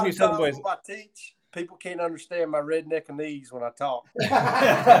love talking to you Southern boys. When I teach, people can't understand my redneckese when I talk.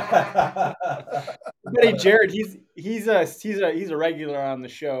 Buddy Jared, he's a regular on the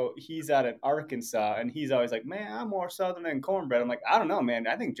show. He's out in Arkansas, and he's always like, "Man, I'm more Southern than cornbread." I'm like, I don't know, man.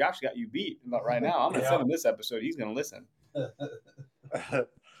 I think Josh got you beat. But right now, I'm gonna send him this episode. He's gonna listen.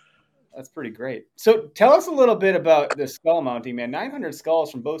 That's pretty great. So tell us a little bit about the skull mounting, man. 900 skulls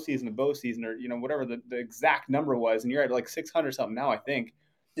from bow season to bow season, or whatever the exact number was, and you're at like 600 something now, I think.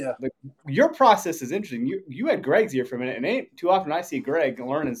 Yeah. Your process is interesting. You had Greg's ear for a minute, and ain't too often I see Greg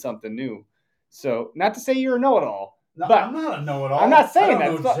learning something new. So not to say you're a know-it-all. No, but I'm not a know-it-all. I'm not saying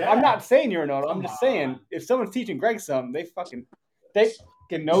that. I'm not saying you're a know-it-all. I'm just saying if someone's teaching Greg something, they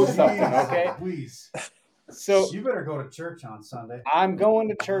can know something, okay? Please. So you better go to church on Sunday. I'm going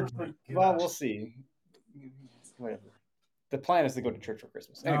to church. Well, we'll see. Whatever. The plan is to go to church for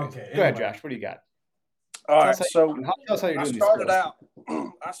Christmas. Anyways, okay. Go ahead, Josh. What do you got? All right. So tell us how you're I doing started out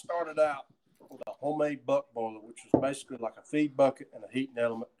with a homemade buck boiler, which was basically like a feed bucket and a heating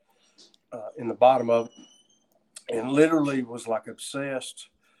element in the bottom of it, and literally was like obsessed.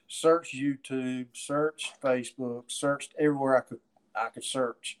 Searched YouTube, searched Facebook, searched everywhere I could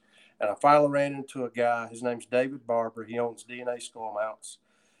search. And I finally ran into a guy. His name's David Barber. He owns DNA Skull Mounts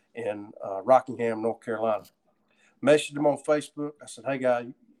in Rockingham, North Carolina. Messaged him on Facebook. I said, "Hey, guy,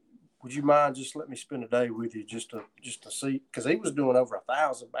 would you mind just let me spend a day with you just to see?" Because he was doing over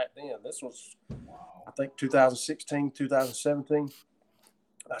 1,000 back then. This was, I think, 2016, 2017.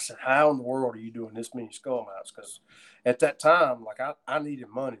 I said, "How in the world are you doing this many skull mounts?" Because at that time, like I needed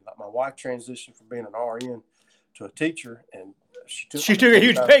money. Like my wife transitioned from being an RN to a teacher, and she took a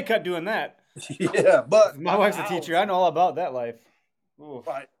huge pay cut doing that. Yeah, but my wife's a teacher. I know all about that life.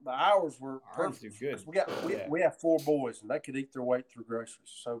 Right, the hours were perfect. Good. We have 4 boys, and they could eat their weight through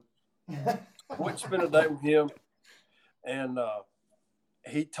groceries. So I went to spend a day with him, and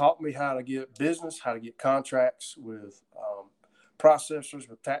he taught me how to get business, how to get contracts with processors,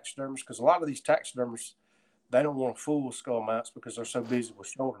 with taxidermists, because a lot of these taxidermists, they don't want to fool with skull mounts because they're so busy with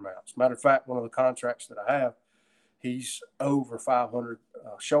shoulder mounts. Matter of fact, one of the contracts that I have, he's over 500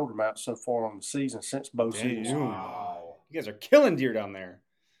 shoulder mounts so far on the season since bow season. Wow. You guys are killing deer down there.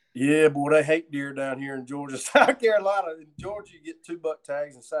 Yeah, boy, they hate deer down here in Georgia. South Carolina. In Georgia, you get 2 buck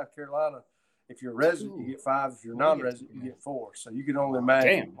tags. In South Carolina, if you're a resident, you get 5. If you're non-resident, you get 4. So you can only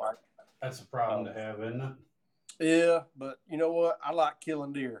imagine. Damn. Like, that's a problem to have, isn't it? Yeah, but you know what? I like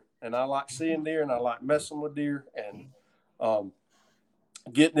killing deer, and I like seeing deer, and I like messing with deer, and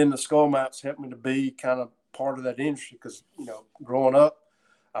getting into skull mounts helped me to be kind of part of that industry because, growing up,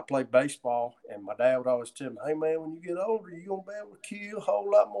 I played baseball, and my dad would always tell me, hey, man, when you get older, you're going to be able to kill a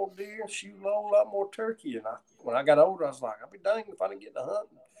whole lot more deer and shoot a whole lot more turkey. And when I got older, I was like, I'd be dang if I didn't get to hunt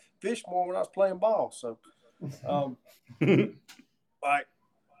and fish more when I was playing ball. So, like,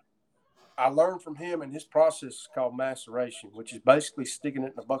 I learned from him, and his process is called maceration, which is basically sticking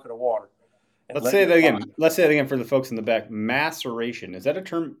it in a bucket of water. Let's say that again. Let's say it again for the folks in the back. Maceration. Is that a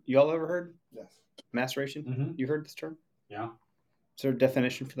term y'all ever heard? Yes. Maceration? Mm-hmm. You heard this term? Yeah. Is there a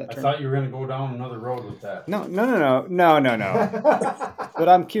definition for that term? I thought you were going to go down another road with that. No. But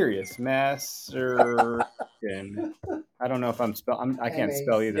I'm curious. Maceration. I don't know if I'm spelling. I can't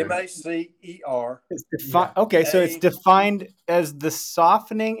spell either. MACER. Okay, so it's defined as the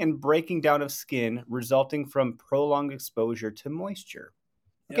softening and breaking down of skin resulting from prolonged exposure to moisture.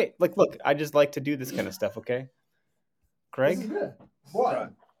 Okay, look, I just like to do this kind of stuff, okay? Craig? This is good. What? Right.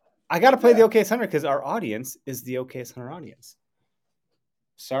 I got to play the OKS Hunter because our audience is the OKS Hunter audience.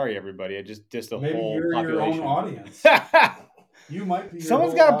 Sorry, everybody. I just the Maybe whole you're population. your own audience. You might be.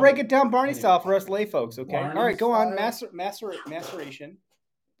 Someone's got to break it down Barney style for us lay folks, okay? Barney All right, go on. style. Maceration.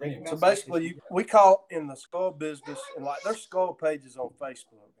 So basically, we call in the skull business, and like there's skull pages on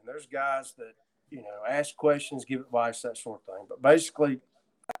Facebook, and there's guys that, ask questions, give advice, that sort of thing. But basically,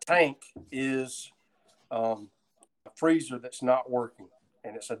 a tank is a freezer that's not working,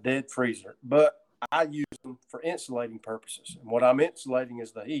 and it's a dead freezer. But I use them for insulating purposes. And what I'm insulating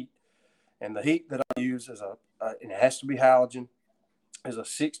is the heat. And the heat that I use is and it has to be halogen, is a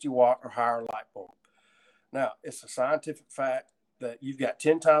 60-watt or higher light bulb. Now, it's a scientific fact that you've got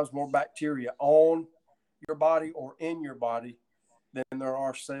 10 times more bacteria on your body or in your body than there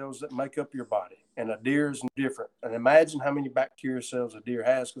are cells that make up your body. And a deer is different. And imagine how many bacteria cells a deer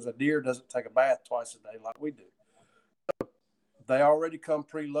has, because a deer doesn't take a bath twice a day like we do. So they already come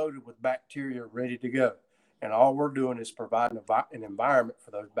preloaded with bacteria ready to go. And all we're doing is providing an environment for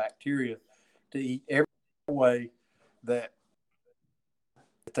those bacteria to eat every way that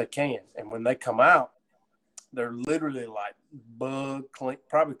they can. And when they come out, they're literally like bug clean,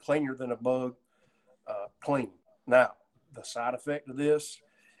 probably cleaner than a bug clean. Now, the side effect of this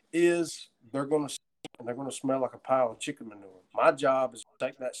is they're going to smell like a pile of chicken manure. My job is to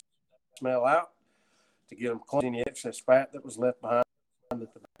take that smell out, to get them clean any excess fat that was left behind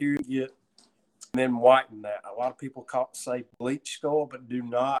that the bacteria get, and then whiten that. A lot of people say bleach skull, but do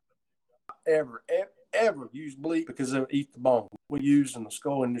not ever use bleach because they'll eat the bone. What we use in the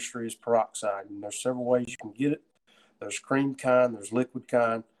skull industry is peroxide, and there's several ways you can get it. There's cream kind, there's liquid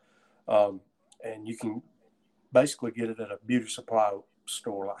kind, and you can basically get it at a beauty supply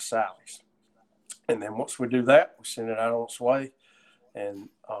store like Sally's. And then once we do that, we send it out on its way, and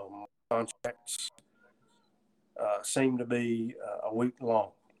contracts seem to be a week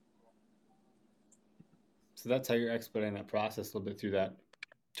long. So that's how you're expediting that process a little bit through that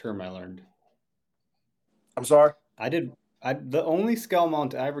term I learned. I'm sorry? The only skull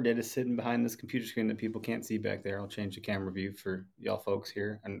mount I ever did is sitting behind this computer screen that people can't see back there. I'll change the camera view for y'all folks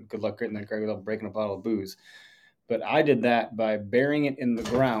here. And good luck getting that Craig without breaking a bottle of booze. But I did that by burying it in the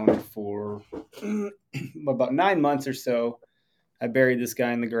ground for about 9 months or so. I buried this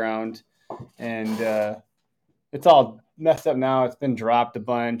guy in the ground, and it's all messed up now. It's been dropped a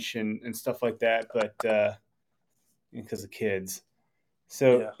bunch and stuff like that, but because of kids.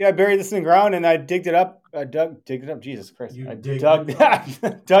 So I buried this in the ground, and I digged it up. Digged it up. Jesus Christ! Dug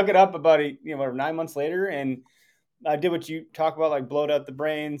it up about 9 months later, and I did what you talk about, like blowed out the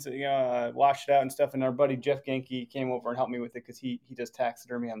brains, washed it out and stuff. And our buddy Jeff Genke came over and helped me with it because he does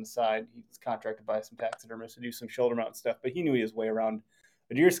taxidermy on the side. He's contracted by some taxidermists to do some shoulder mount stuff, but he knew his way around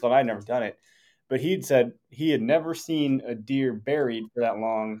a deer skull. I'd never done it, but he'd said he had never seen a deer buried for that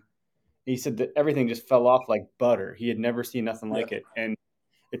long. He said that everything just fell off like butter. He had never seen nothing like it, and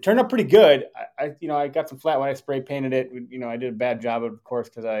it turned out pretty good. I got some flat when I spray painted it. I did a bad job, of course,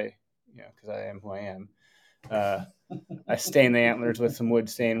 because I am who I am. I stained the antlers with some wood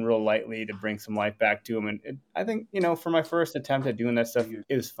stain real lightly to bring some life back to them. And I think, for my first attempt at doing that stuff,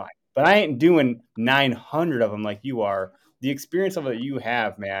 it was fine. But I ain't doing 900 of them like you are. The experience of it you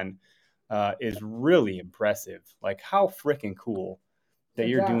have, man, is really impressive. Like, how freaking cool that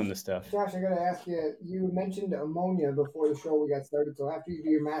you're doing this stuff. Josh, I got to ask you, you mentioned ammonia before the show we got started. So after you do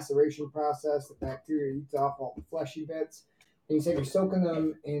your maceration process, the bacteria eats off all the fleshy bits. And you said you're soaking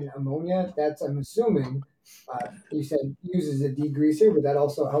them in ammonia. That's, I'm assuming, you said uses a degreaser, but that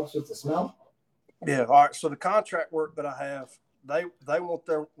also helps with the smell? Yeah, all right. So the contract work that I have, they want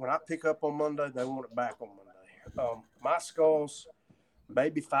when I pick up on Monday, they want it back on Monday. My skulls,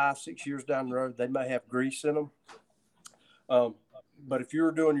 maybe 5-6 years down the road, they may have grease in them. But if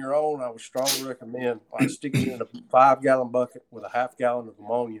you're doing your own, I would strongly recommend like sticking it in a 5-gallon bucket with a half gallon of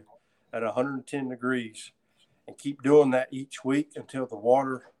ammonia at 110 degrees and keep doing that each week until the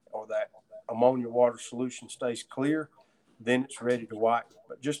water or that ammonia water solution stays clear. Then it's ready to whiten.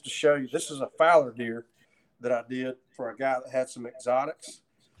 But just to show you, this is a Fowler deer that I did for a guy that had some exotics.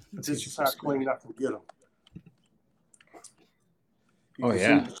 This is how clean I can get them. You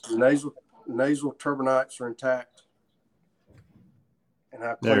can see the nasal turbinates are intact. And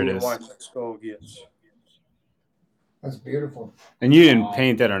how clean and white that skull gets. That's beautiful. And you didn't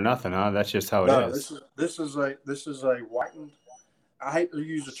paint that or nothing, huh? That's just how it is. This is a whitened. I hate to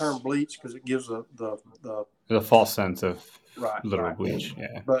use the term bleach because it gives the false sense of literal bleach.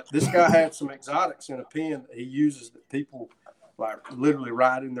 Yeah. But this guy had some exotics in a pen that he uses that people like literally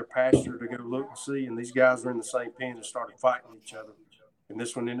ride in their pasture to go look and see. And these guys were in the same pen and started fighting each other. And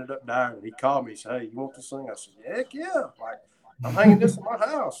this one ended up dying. And he called me. He said, "Hey, you want this thing?" I said, "Heck yeah!" Like, I'm hanging this in my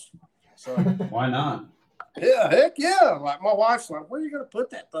house. So why not? Yeah, heck yeah. Like my wife's like, "Where are you gonna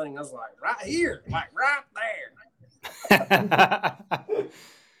put that thing?" I was like, "Right here, like right there."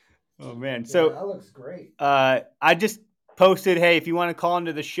 Oh man. So that looks great. I just posted, hey, if you want to call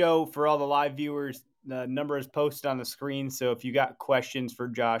into the show for all the live viewers, the number is posted on the screen. So if you got questions for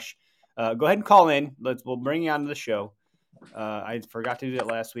Josh, go ahead and call in. We'll bring you onto the show. I forgot to do that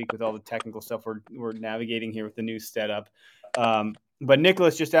last week with all the technical stuff we're navigating here with the new setup. But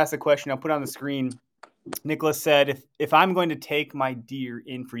Nicholas just asked a question. I'll put it on the screen. Nicholas said, if I'm going to take my deer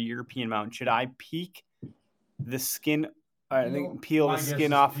in for European mountain, should I the skin? Peel the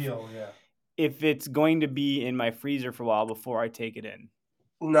skin off. If it's going to be in my freezer for a while before I take it in.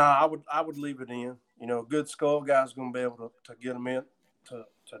 No, I would leave it in. You know, a good skull guy's going to be able to get them in to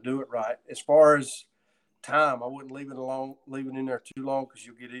do it right. As far as time, I wouldn't leave it in there too long because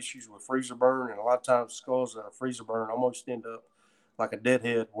you'll get issues with freezer burn, and a lot of times skulls that are freezer burn almost end up like a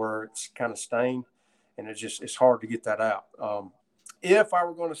deadhead where it's kind of stained, and it's hard to get that out. If I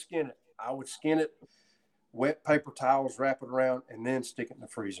were going to skin it, I would skin it, wet paper towels, wrap it around, and then stick it in the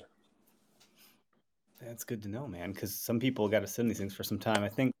freezer. That's good to know, man, because some people got to sit in these things for some time. I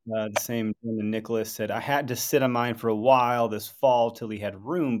think the same Nicholas said, I had to sit on mine for a while this fall till he had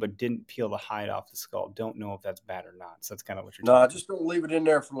room, but didn't peel the hide off the skull. Don't know if that's bad or not. So that's kind of what you're talking about. No, just don't leave it in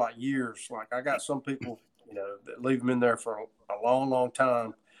there for like years. Like I got some people, that leave them in there for a long, long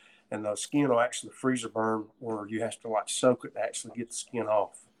time, and the skin will actually freezer burn where you have to like soak it to actually get the skin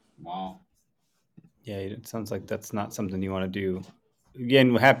off. Wow. Yeah, it sounds like that's not something you want to do.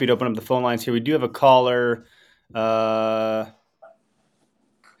 Again, we're happy to open up the phone lines here. We do have a caller. Hang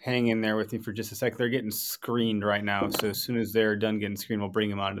in there with me for just a sec. They're getting screened right now. So as soon as they're done getting screened, we'll bring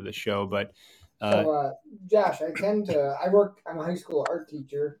them onto the show. But Josh, I'm a high school art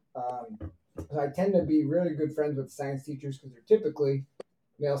teacher. So I tend to be really good friends with science teachers because they're typically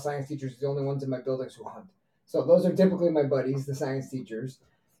male science teachers, the only ones in my buildings who hunt. So those are typically my buddies, the science teachers.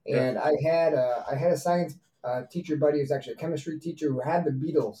 And I had a science teacher buddy who's actually a chemistry teacher who had the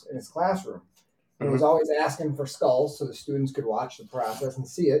beetles in his classroom and was always asking for skulls so the students could watch the process and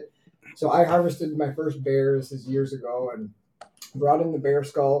see it. So I harvested my first bear, this is years ago, and brought in the bear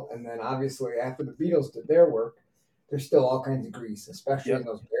skull. And then obviously after the beetles did their work, there's still all kinds of grease, especially in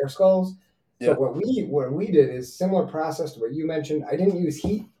those bear skulls. So what we did is similar process to what you mentioned. I didn't use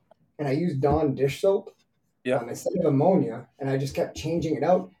heat, and I used Dawn dish soap instead of ammonia, and I just kept changing it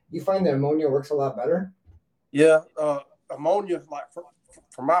out. You find that ammonia works a lot better? Yeah, ammonia, like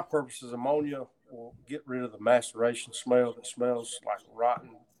for my purposes, ammonia will get rid of the maceration smell that smells like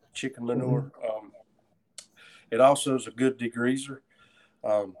rotten chicken manure. It also is a good degreaser.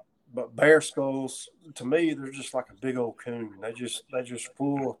 But bear skulls, to me, they're just like a big old coon. They just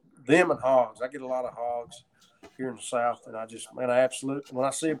full them and hogs. I get a lot of hogs here in the South, and I absolutely, when I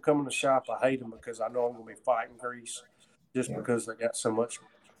see them come in the shop, I hate them because I know I'm going to be fighting grease just because they got so much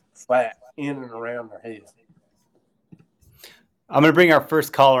fat in and around their head. I'm going to bring our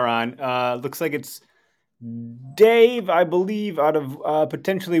first caller on. Looks like it's Dave, I believe, out of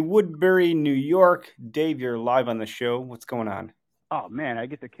potentially Woodbury, New York. Dave, you're live on the show. What's going on? Oh, man, I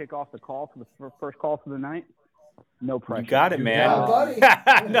get to kick off the call for the first call for the night? No pressure. You got it, man.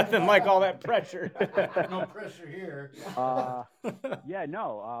 Nothing like all that pressure. No pressure here. I'm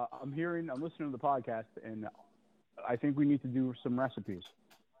listening to the podcast, and I think we need to do some recipes.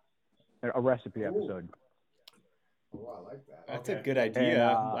 A recipe episode. Oh, I like that. That's a good idea.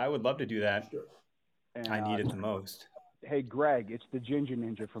 I would love to do that. And, I need it the most. Hey, Greg, it's the Ginger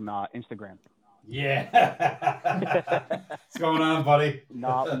Ninja from Instagram. Yeah. What's going on, buddy?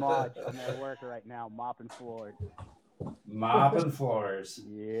 Not much. I'm at work right now, mopping floors. Mopping floors.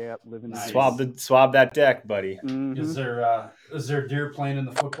 Yep, living the Nice. dream. Swab that deck, buddy. Mhm. Is there deer playing in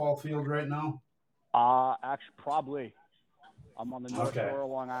the football field right now? Actually, probably. I'm on the North Okay. Shore of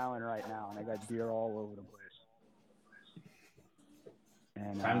Long Island right now, and I got deer all over the place.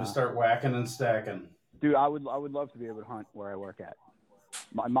 And, Time to start whacking and stacking. Dude, I would love to be able to hunt where I work at.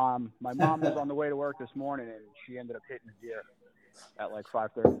 My mom was on the way to work this morning, and she ended up hitting a deer at like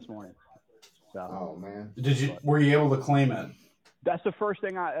 5:30 this morning. So. Oh man. Were you able to claim it? That's the first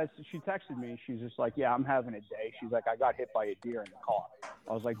thing she texted me. She's just like, yeah, I'm having a day. She's like, I got hit by a deer in the car.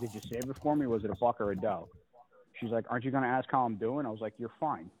 I was like, did you save it for me? Was it a buck or a doe? She's like, aren't you going to ask how I'm doing? I was like, you're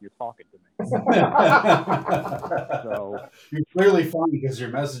fine. You're talking to me. So you're clearly fine because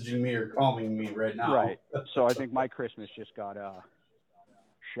you're messaging me or calling me right now. Right. So I think my Christmas just got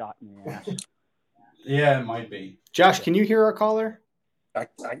shot in the ass. Yeah, it might be. Josh, can you hear our caller?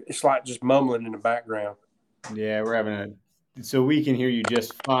 It's like just mumbling in the background. Yeah, we're having so we can hear you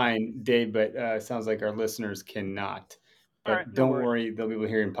just fine, Dave, but it sounds like our listeners cannot. But right, don't worry, they'll be able to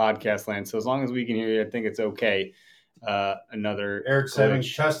hear in podcast land. So as long as we can hear you, I think it's okay. Another Eric's having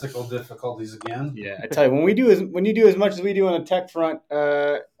testicle difficulties again. Yeah, I tell you, when you do as much as we do on the tech front,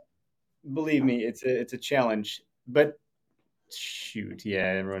 believe me, it's a challenge. But shoot, yeah,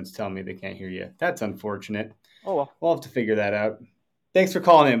 everyone's telling me they can't hear you. That's unfortunate. Oh well, we'll have to figure that out. Thanks for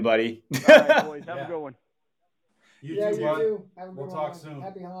calling in, buddy. All right, boys, have a good one. You too. Have a good we'll one, talk man. soon.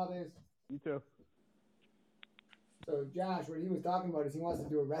 Happy holidays. You too. So Josh, what he was talking about is he wants to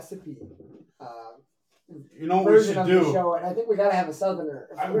do a recipe. You know what we should do? The show, and I think we gotta have a southerner.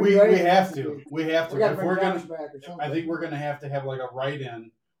 We have to. We have to. If we're gonna, I think we're gonna have to have like a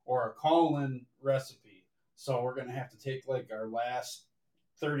write-in or a call-in recipe. So we're gonna have to take like our last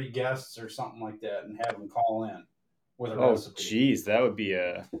 30 guests or something like that and have them call in with a recipe. Oh, geez, that'd be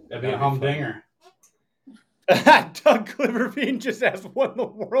a humdinger. Doug Cliverbean just asked, "What in the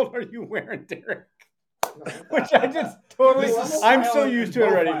world are you wearing, Derek?" Which I just totally. I'm so used to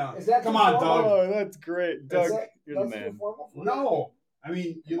it already. Come on, Doug. Oh, that's great, Doug. You're the man. No, I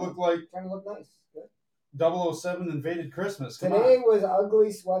mean you look like trying to look nice. Good. 007 invaded Christmas. Today was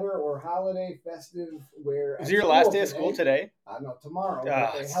ugly sweater or holiday festive wear. Is it your last day of school today? No, tomorrow.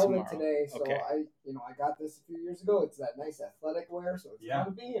 But they held it today, so okay. I got this a few years ago. It's that nice athletic wear, so it's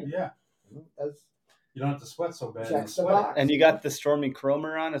comfy. And, you don't have to sweat so bad. Checks the box. And you got the Stormy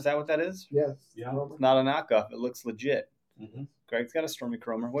Cromer on. Is that what that is? Yes. Yeah. It's not a knockoff. It looks legit. Mm-hmm. Greg's got a Stormy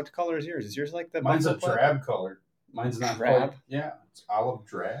Cromer. What color is yours? Is yours like the? Mine's a drab color. Mine's not drab. Yeah, it's olive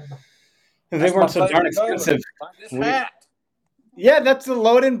drab. They weren't so darn expensive. Yeah, that's the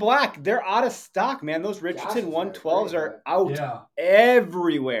Loden Black. They're out of stock, man. Those Richardson 112s are out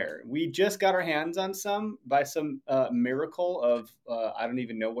everywhere. We just got our hands on some by some miracle of I don't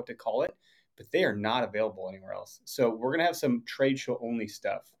even know what to call it, but they are not available anywhere else. So we're gonna have some trade show only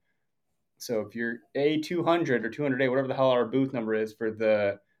stuff. So if you're A200 or 200A, whatever the hell our booth number is for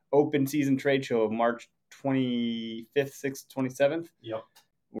the open season trade show of March 25th, 6th, 27th. Yep.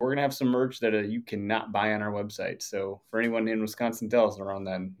 We're going to have some merch that you cannot buy on our website. So for anyone in Wisconsin Dells around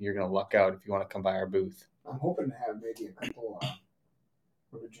then, you're going to luck out if you want to come by our booth. I'm hoping to have maybe a couple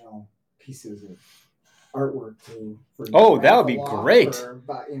original pieces of artwork too. That would be great.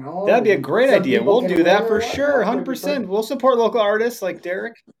 That'd be a great idea. We'll do that for sure. 100%. We'll support local artists like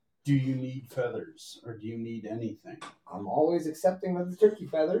Derek. Do you need feathers or do you need anything? I'm always accepting of the turkey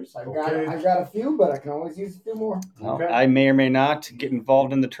feathers. I've got a few, but I can always use a few more. Okay. I may or may not get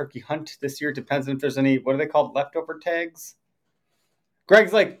involved in the turkey hunt this year. Depends on if there's any, what are they called, leftover tags?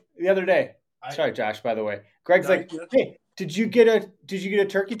 Greg's like, the other day. Sorry, Josh, by the way. Greg's like, hey, did you get a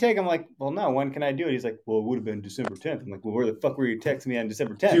turkey tag? I'm like, well, no. When can I do it? He's like, well, it would have been December 10th. I'm like, well, where the fuck were you texting me on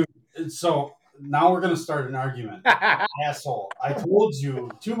December 10th? Dude, so now we're going to start an argument. Asshole. I told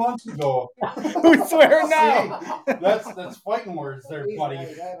you 2 months ago. Who's swearing now? That's fighting words there, buddy.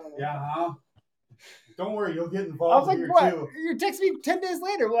 Yeah, Don't worry, you'll get involved I was like, what? Too. You texted me 10 days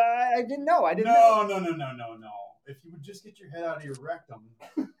later. Well, I didn't know. No. If you would just get your head out of your rectum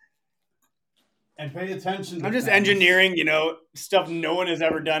and pay attention to I'm just engineering, stuff no one has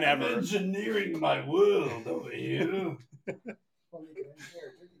ever done ever. I'm engineering my world over here.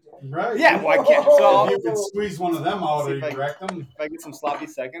 Right. Yeah, well, I can't. So if you could squeeze one of them out of your rectum. If I get some sloppy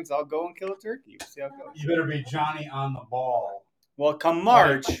seconds, I'll go and kill a turkey. See how it goes. You better be Johnny on the ball. Well, come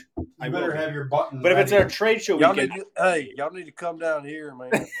March, I better have your button. But if it's a trade show weekend, y'all need to come down here, man.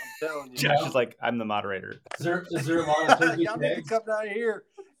 I'm telling you. Josh is like, I'm the moderator. Is there a lot of turkey y'all need to come down here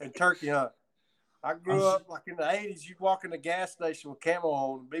and turkey hunt. I grew up like in the 80s. You'd walk in the gas station with camo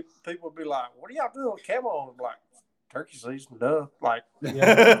on, and people would be like, "What are y'all doing with camo on?" I'm like, turkey season, duh. Like,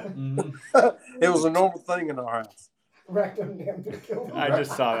 it was a normal thing in our house. Rectum damn near killed him. I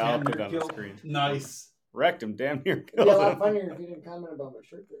just saw that. I'll put it on the screen. Nice. Rectum damn near It'd be a killed lot him. funnier if you didn't comment about my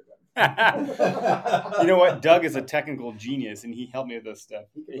shirt there. You know what? Doug is a technical genius, and he helped me with this stuff.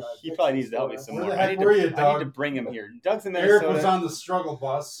 He probably needs to help me some Where more. the heck I need were you, to Doug? bring him here. Doug's in Minnesota. Eric was on the struggle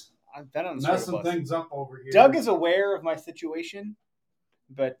bus. I've been on the struggle Messing bus. things up over here. Doug is aware of my situation,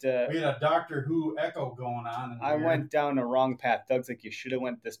 but We had a Doctor Who echo going on. I went down a wrong path. Doug's like, you should have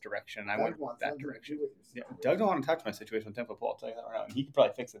went this direction. I went that direction. Yeah, Doug don't want to touch my situation with 10-foot pole. I'll tell you that right now. And he could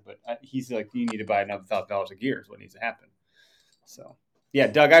probably fix it, but he's like, you need to buy another $1,000 of gear is what needs to happen. So, yeah,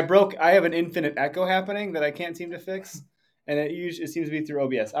 Doug, I have an infinite echo happening that I can't seem to fix, and it seems to be through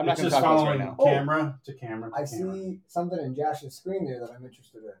OBS. I'm not going to talk about this right now. Camera to camera. I see something in Josh's screen there that I'm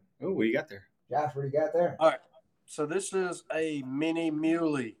interested in. Oh, what do you got there? Josh, what do you got there? All right. So this is a mini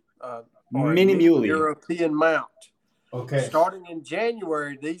muley. Mini muley. European mount. Okay. Starting in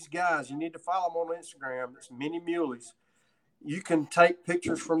January, these guys, you need to follow them on Instagram. It's mini muleys. You can take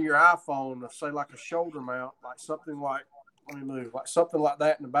pictures from your iPhone of, say, like a shoulder mount, like something like, let me move, like something like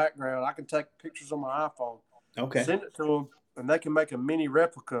that in the background. I can take pictures on my iPhone. Okay. Send it to them, and they can make a mini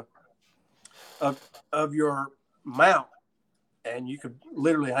replica of your mount, and you could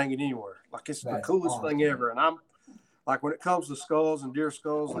literally hang it anywhere. Like, it's the coolest thing ever. And I'm like, when it comes to skulls and deer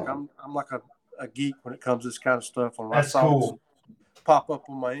skulls, like I'm like a geek when it comes to this kind of stuff. When I saw this pop up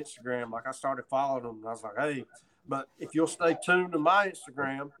on my Instagram, like I started following them, and I was like, hey. But if you'll stay tuned to my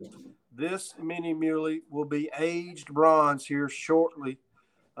Instagram, this mini muley will be aged bronze here shortly.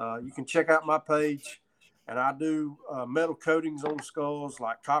 You can check out my page, and I do metal coatings on skulls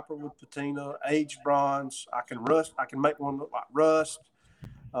like copper with patina, aged bronze. I can make one look like rust.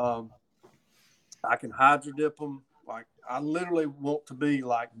 I can hydro dip them. Like, I literally want to be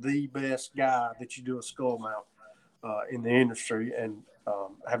like the best guy that you do a skull mount in the industry, and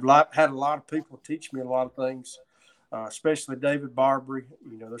have had a lot of people teach me a lot of things. Especially David Barbary.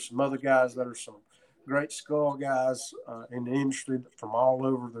 You know, there's some other guys that are some great skull guys in the industry from all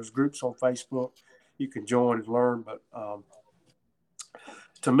over. There's groups on Facebook you can join and learn. But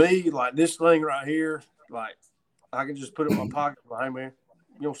to me, like this thing right here, like I can just put it in my pocket. Hey, man,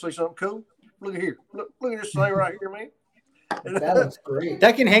 you want to see something cool? Look at here. Look at this thing right here, man. That looks great.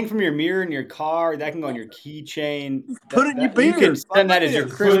 That can hang from your mirror in your car. That can go on your keychain. Put it in your beard. You can send that as your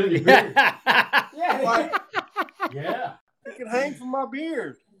Christmas. Yeah. It can hang from my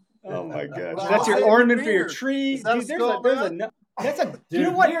beard. Oh my gosh. Well, That's your ornament for your beard. tree. Is that Dude, a skull mount? that's a Dude, you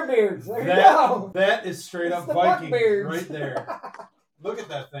know what? Deer beards. There you go. That is straight up It's the buck Vikings beards. right there. Look at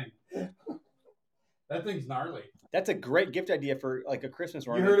that thing. That thing's gnarly. That's a great gift idea for like a Christmas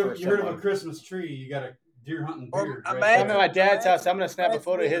You ornament. heard of a Christmas tree? You got a deer hunting beard. Or right I'm there. at my dad's house. I'm gonna snap a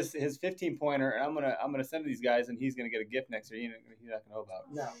photo of his 15-pointer, and I'm gonna send it to these guys, and he's gonna get a gift next year. He's not gonna know about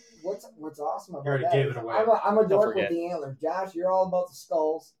it. No, what's awesome about already that gave is it away. I'm a dork with forget. the antlers. Josh, you're all about the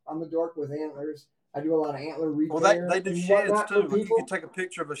skulls. I'm a dork with antlers. I do a lot of antler repair. Well, they do and sheds whatnot too. for Like, you people. can take a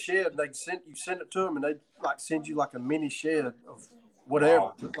picture of a shed. And you send it to them, and they like send you like a mini shed of whatever.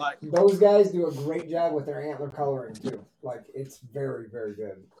 Wow. Like Those guys do a great job with their antler coloring too. Like, it's very, very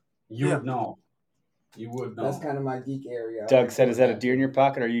good. You would know. You would know. That's kind of my geek area. Doug said, "Is that a deer in your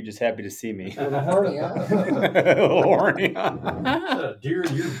pocket, or are you just happy to see me?" A little horny, huh? Horny. Is that a deer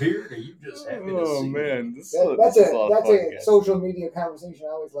in your beard, or you just happy to Oh see? man, this That's is lot of that's fun, a guys. social media conversation I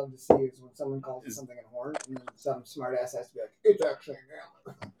always love to see is when someone calls it something a horn, and then some smart ass has to be like, it's actually an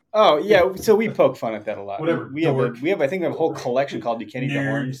antler. Oh yeah, so we poke fun at that a lot. Whatever, We have dork. I think we have a whole collection called "You Can't Eat the Nerd.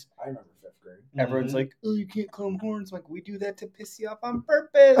 Horns." I remember 5th grade. Everyone's like, "Oh, you can't call them horns." I'm like, we do that to piss you off on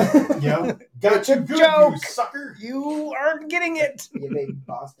purpose. Yeah. Got you good, joke. you sucker. You aren't getting it. You big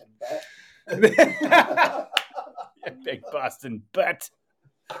Boston bet. You big Boston butt.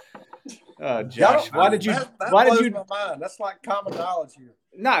 Oh, Y'all Josh, don't- why did you? That Why blows did you? my mind. That's like common knowledge here.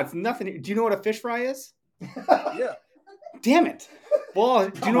 No, it's nothing. Do you know what a fish fry is? Yeah. Damn it. Well,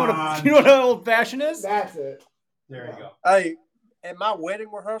 do you know Come what on. do you know what an old fashioned is? That's it. There you go. Hey, at my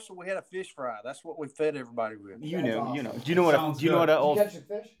wedding rehearsal, we had a fish fry. That's what we fed everybody with. You That's know, awesome. you know. Do you know what? Sounds Do you know what good. an Did old? you catch a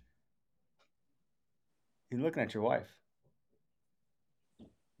fish? You're looking at your wife.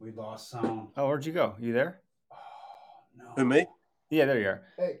 We lost sound. Oh, where'd you go? You there? Oh, no. Who, me? Yeah, there you are.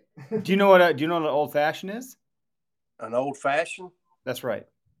 Hey. Do you know what? Do you know what an old fashioned is? An old fashioned? That's right.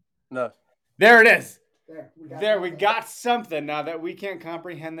 No. There it is. There, We got something now that we can't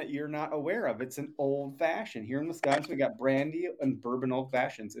comprehend that you're not aware of. It's an old fashioned. Here in Wisconsin, we got brandy and bourbon old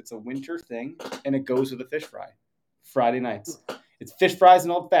fashions. It's a winter thing, and it goes with a fish fry. Friday nights. It's fish fries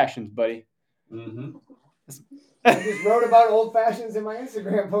and old fashions, buddy. Mm-hmm. I just wrote about old fashions in my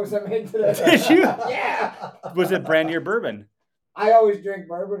Instagram post I made today. Did you? Yeah. Was it Brandy or bourbon? I always drink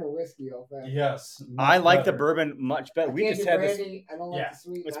bourbon or whiskey old fashioned. Yes. I like the bourbon much better. We just had brandy. I don't like the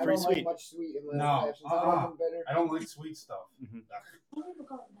sweet. It's I pretty don't sweet. like much sweet in my No. old fashions. I like them bitter. I don't like sweet stuff.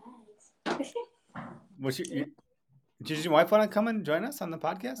 Did your wife want to come and join us on the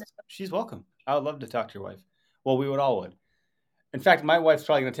podcast? She's welcome. I would love to talk to your wife. Well, we would. In fact, my wife's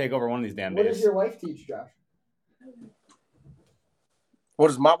probably going to take over one of these damn days. What does your wife teach, Josh? What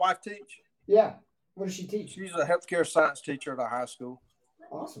does my wife teach? Yeah. What does she teach? She's a healthcare science teacher at a high school.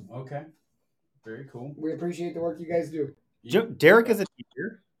 Awesome. Okay. Very cool. We appreciate the work you guys do. Derek is a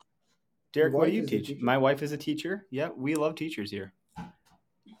teacher. Derek, Your what do wife you is a teach? teacher? My wife is a teacher. Yeah, we love teachers here.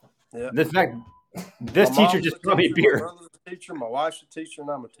 Yeah. In fact, this My teacher mom's just a brought me teacher, beer. My brother's a teacher. My wife's a teacher, and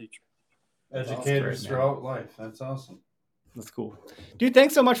I'm a teacher. Educators That's great, man. throughout life. That's awesome. That's cool. Dude,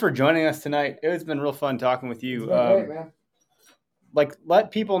 thanks so much for joining us tonight. It's been real fun talking with you. It's been great, man. Like,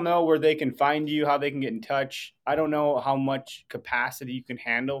 let people know where they can find you, how they can get in touch. I don't know how much capacity you can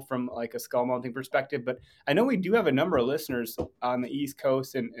handle from like a skull mounting perspective, but I know we do have a number of listeners on the East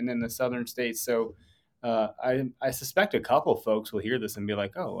Coast and in the southern states. So I suspect a couple of folks will hear this and be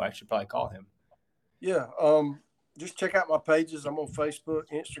like, oh, I should probably call him. Yeah. Just check out my pages. I'm on Facebook,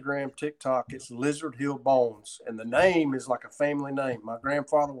 Instagram, TikTok. It's Lizard Hill Bones. And the name is like a family name. My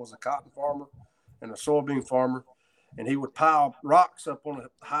grandfather was a cotton farmer and a soybean farmer. And he would pile rocks up on the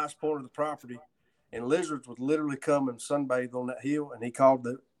highest point of the property, and lizards would literally come and sunbathe on that hill, and he called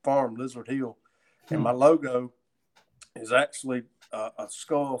the farm Lizard Hill. And my logo is actually a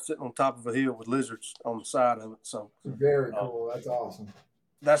skull sitting on top of a hill with lizards on the side of it. So Very cool. That's awesome.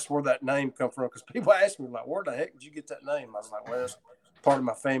 that's where that name come from, because people ask me, like, where the heck did you get that name? I was like, well, it's part of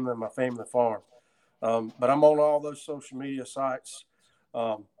my family and my family farm. But I'm on all those social media sites.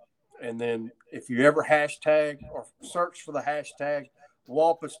 And then if you ever hashtag or search for the hashtag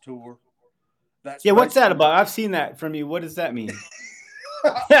Wampus Tour, that's what's that about? I've seen that from you. What does that mean?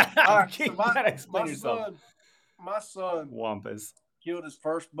 All right, You so gotta explain yourself. My son Wampus. killed his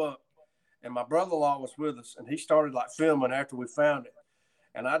first buck, and my brother-in-law was with us, and he started like filming after we found it.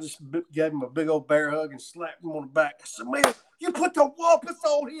 And I just gave him a big old bear hug and slapped him on the back. I said, man, you put the Wampus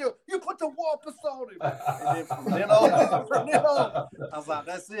on here. You put the Wampus on him. And then from then on, I was like,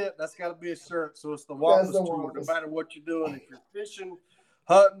 that's it. That's got to be a shirt. So it's the Wampus Tour. No matter what you're doing, if you're fishing,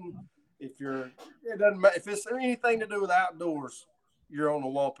 hunting, it doesn't matter. If it's anything to do with outdoors, you're on the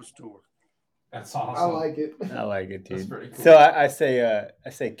Wampus Tour. That's awesome. I like it. I like it, dude. That's pretty cool. So I say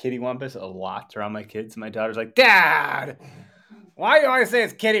Kitty Wampus a lot around my kids. My daughter's like, Dad, why do you always say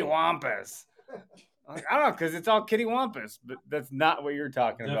it's Kitty Wampus? I'm like, I don't know, because it's all Kitty Wampus, but that's not what you're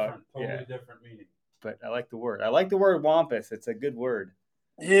talking about. Totally different meaning. But I like the word. I like the word Wampus. It's a good word.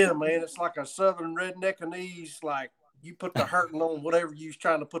 Yeah, man. It's like a southern redneckanese, like you put the hurting on whatever you was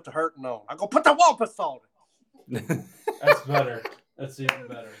trying to put the hurting on. I go put the Wampus on it. That's better. That's even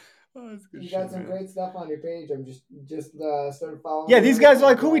better. Oh, that's good You shit, got some man. great stuff on your page. I'm just started following. Yeah, these guys are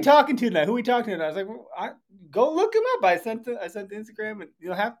like, who we talking to tonight? Who we talking to tonight? I was like, well, go look him up. I sent the Instagram, and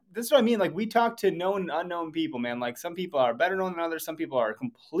this is what I mean. Like, we talk to known and unknown people, man. Like, some people are better known than others. Some people are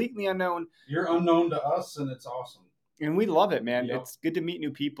completely unknown. You're unknown to us, and it's awesome. And we love it, man. Yep. It's good to meet new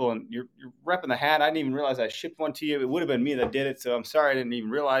people, and you're repping the hat. I didn't even realize I shipped one to you. It would have been me that did it, so I'm sorry I didn't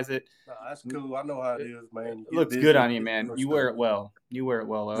even realize it. No, that's cool. I know how it is, man. It looks good on you, man. You wear it well. You wear it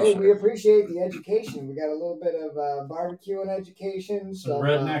well. Hey, we appreciate the education. We got a little bit of barbecue and education. Some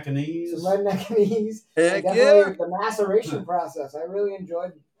redneckanese. Some redneckanese. Heck and yeah. the maceration process. I really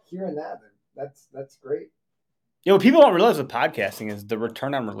enjoyed hearing that. That's great. Yeah, what people don't realize with podcasting is the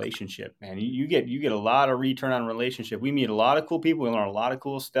return on relationship, man. You get a lot of return on relationship. We meet a lot of cool people. We learn a lot of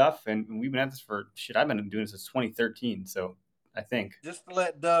cool stuff, and we've been at this for I've been doing this since 2013. So I think Just to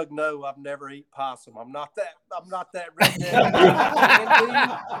let Doug know, I've never eaten possum. I'm not that redneck.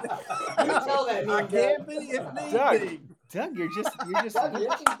 You tell that I name, can be if need Doug, be. Doug, you're just Doug,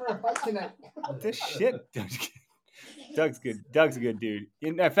 you're itching for a fight tonight. this shit. Doug's good. Doug's a good dude.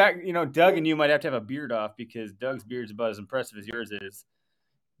 In fact, Doug and you might have to have a beard off because Doug's beard is about as impressive as yours is.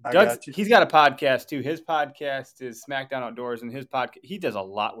 He's got a podcast too. His podcast is SmackDown Outdoors, and his podcast he does a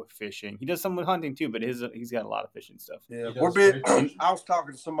lot with fishing. He does some with hunting too, but he's got a lot of fishing stuff. Yeah, He does I was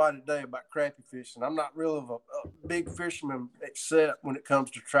talking to somebody today about crappie fishing. I'm not really a big fisherman, except when it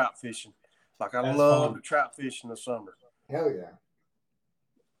comes to trout fishing. Like I That's love fun. to trout fish in the summer. Hell yeah.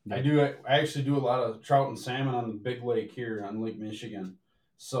 I actually do a lot of trout and salmon on the big lake here on Lake Michigan.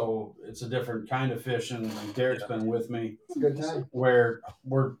 So it's a different kind of fishing. Like Derek's been with me It's a good time. where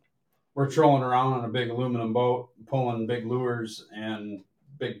we're trolling around on a big aluminum boat, pulling big lures and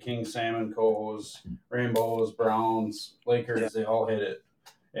big king salmon, cohos, rainbows, browns, Lakers. They all hit it,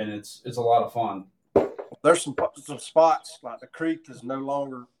 and it's a lot of fun. There's some spots like the creek is no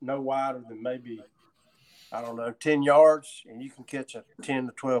wider than maybe, I don't know, 10 yards, and you can catch a 10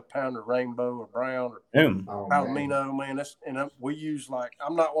 to 12 pounder rainbow or brown or palomino, man. We use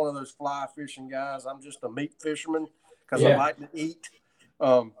I'm not one of those fly fishing guys. I'm just a meat fisherman because I like to eat.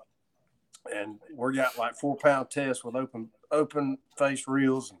 And we got 4-pound tests with open face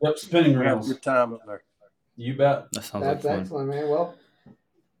reels. Yep, spinning reels. Have a good time up there. You bet. That's excellent, man. Well,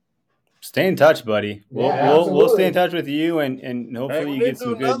 stay in touch, buddy. We'll stay in touch with you, and hopefully you get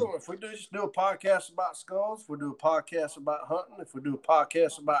some good. If we just do a podcast about skulls, we do a podcast about hunting. If we do a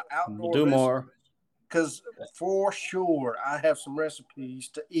podcast about outdoor, we'll do more. Because for sure, I have some recipes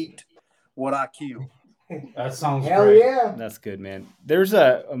to eat what I kill. That sounds hell great. Yeah. That's good, man. There's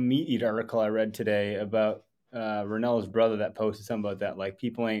a Meat Eat article I read today about Renella's brother that posted something about that.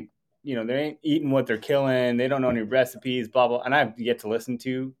 People ain't, they ain't eating what they're killing. They don't know any recipes, blah, blah. And I have yet to listen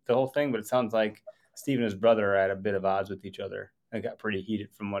to the whole thing, but it sounds like Steve and his brother are at a bit of odds with each other. It got pretty heated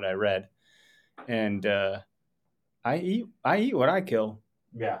from what I read. And I eat what I kill.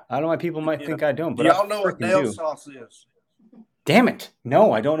 Yeah. I don't know why people might think I don't, but y'all know what Dale sauce is. Damn it.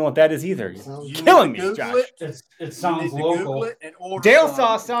 No, I don't know what that is either. You're killing me, Josh. It sounds local. Dale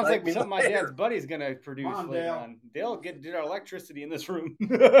sauce sounds like something my dad's buddy's going to produce later on. Dale did our electricity in this room.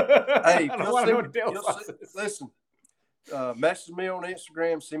 Hey, I don't want to know what Dale sauce is. Listen, message me on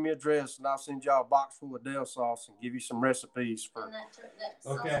Instagram, send me an address, and I'll send y'all a box full of Dale sauce and give you some recipes for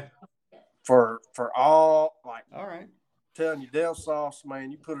all, all right. Telling you, Dale sauce,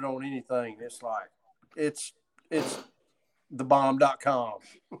 man, you put it on anything. It's thebomb.com.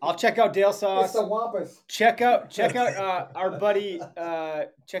 I'll check out Dale sauce. It's the Wampus. Check out our buddy.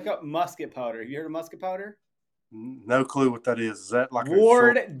 Check out musket powder. Have you heard of musket powder? No clue what that is. Is that like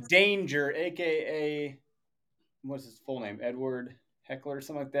Ward Danger, aka what's his full name? Edward Heckler or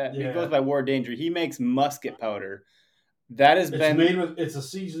something like that. Yeah. He goes by Ward Danger. He makes musket powder. That has been made with. It's a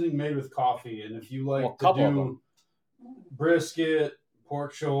seasoning made with coffee, and if you like to do brisket,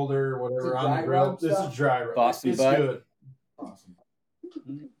 pork shoulder, whatever on the grill, this is dry rub. Boston it's butt. Good. Awesome.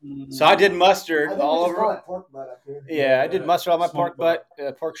 So I did mustard all over. Pork butt up here. Yeah, I did mustard on my pork butt,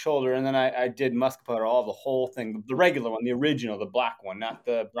 pork shoulder, and then I did musket powder, all the whole thing, the regular one, the original, the black one, not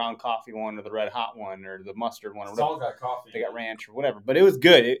the brown coffee one or the red hot one or the mustard one. Or it's all got coffee. They got ranch or whatever, but it was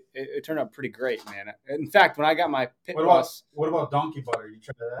good. It turned out pretty great, man. In fact, when I got my pit boss, what about donkey butter? You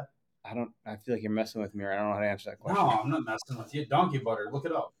tried that? I feel like you're messing with me, or I don't know how to answer that question. No, I'm not messing with you. Donkey butter, look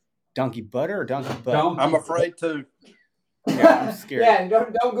it up. Donkey butter or donkey butt? I'm afraid to. Yeah, I'm scared. Yeah,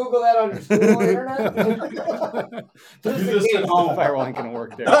 don't Google that on your school internet. Do this at home. Firewall ain't gonna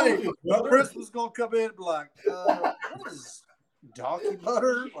work there. Hey, Chris was gonna come in and be like, what is donkey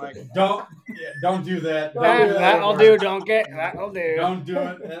butter? Don't do that. That'll do, donkey. That'll do. Don't do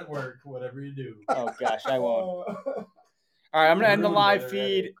it at work. Whatever you do. Oh gosh, I won't. All right, I'm gonna end the live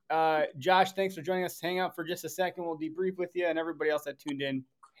feed. Josh, thanks for joining us. Hang out for just a second. We'll debrief with you, and everybody else that tuned in.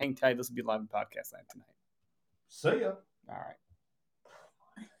 Hang tight. This will be live in podcast night tonight. See ya. All right.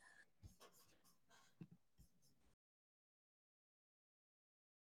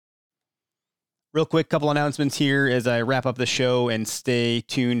 Real quick, couple announcements here as I wrap up the show, and stay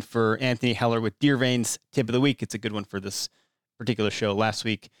tuned for Anthony Heller with Deer Veins Tip of the Week. It's a good one for this particular show. Last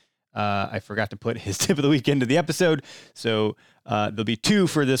week, I forgot to put his Tip of the Week into the episode, so there'll be 2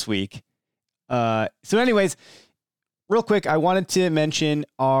 for this week. So anyways, real quick, I wanted to mention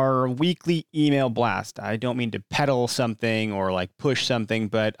our weekly email blast. I don't mean to peddle something or push something,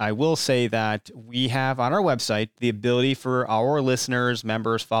 but I will say that we have on our website the ability for our listeners,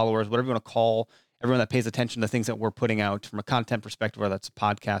 members, followers, whatever you want to call everyone that pays attention to things that we're putting out from a content perspective, whether that's a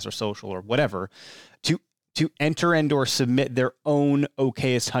podcast or social or whatever, to enter and or submit their own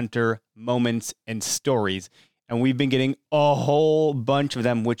Okayest Hunter moments and stories. And we've been getting a whole bunch of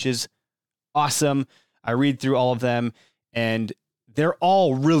them, which is awesome. I read through all of them, and they're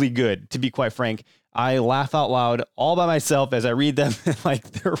all really good, to be quite frank. I laugh out loud all by myself as I read them.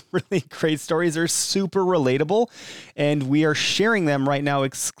 They're really great stories. They're super relatable, and we are sharing them right now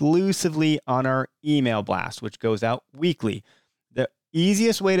exclusively on our email blast, which goes out weekly. The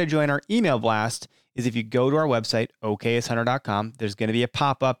easiest way to join our email blast is if you go to our website, okayesthunter.com, there's going to be a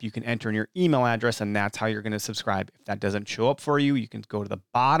pop-up. You can enter in your email address, and that's how you're going to subscribe. If that doesn't show up for you, you can go to the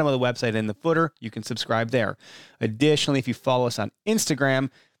bottom of the website in the footer. You can subscribe there. Additionally, if you follow us on Instagram,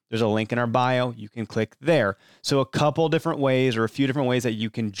 there's a link in our bio. You can click there. So a couple different ways, or a few different ways that you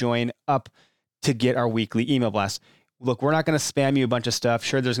can join up to get our weekly email blast. look, we're not going to spam you a bunch of stuff.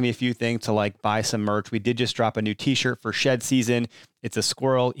 Sure, there's going to be a few things to like buy some merch. We did just drop a new t-shirt for shed season. It's a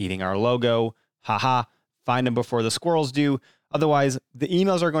squirrel eating our logo. Haha. Find them before the squirrels do. Otherwise, the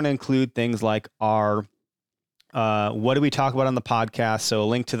emails are going to include things like our what do we talk about on the podcast? So a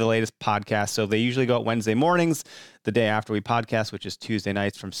link to the latest podcast. So they usually go out Wednesday mornings, the day after we podcast, which is Tuesday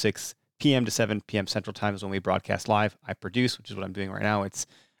nights from 6 p.m. to 7 p.m. Central Time is when we broadcast live. I produce, which is what I'm doing right now. It's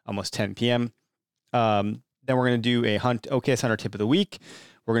almost 10 p.m. Then we're going to do a OKS Hunter tip of the week.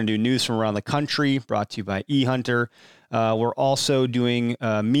 We're going to do news from around the country brought to you by eHunter. We're also doing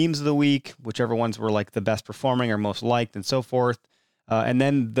memes of the week, whichever ones were like the best performing or most liked and so forth. And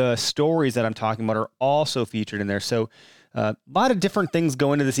then the stories that I'm talking about are also featured in there. So a lot of different things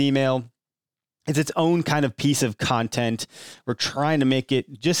go into this email. It's its own kind of piece of content. We're trying to make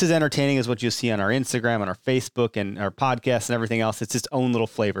it just as entertaining as what you'll see on our Instagram, on our Facebook, and our podcast and everything else. It's its own little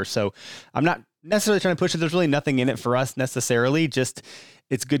flavor. So I'm not necessarily trying to push it. There's really nothing in it for us necessarily. Just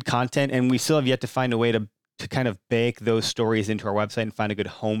it's good content. And we still have yet to find a way to kind of bake those stories into our website and find a good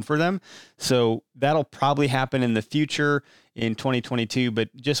home for them. So that'll probably happen in the future in 2022,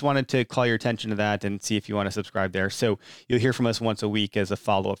 but just wanted to call your attention to that and see if you want to subscribe there. So you'll hear from us once a week as a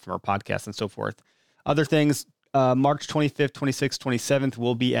follow-up from our podcast and so forth. Other things, March 25th, 26th, 27th,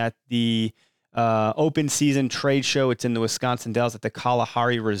 we'll be at the open season trade show. It's in the Wisconsin Dells at the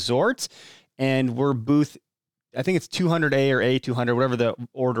Kalahari Resort. And we're booth, I think it's 200A or A200, whatever the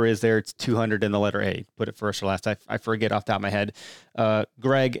order is there. It's 200 in the letter A. Put it first or last. I forget off the top of my head.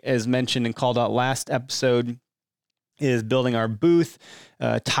 Greg, as mentioned and called out last episode, is building our booth.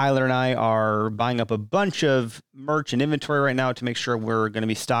 Tyler and I are buying up a bunch of merch and inventory right now to make sure we're going to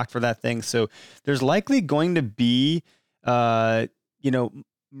be stocked for that thing. So there's likely going to be,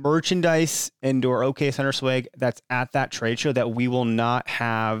 merchandise and/or OKS Hunter swag that's at that trade show that we will not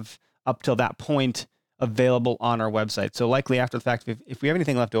have up till that point available on our website. So likely after the fact, if we have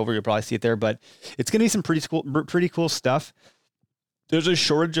anything left over, you'll probably see it there, but it's going to be some pretty cool stuff. There's a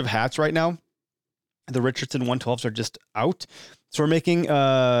shortage of hats right now. The Richardson 112s are just out. So we're making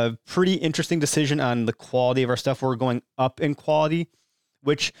a pretty interesting decision on the quality of our stuff. We're going up in quality,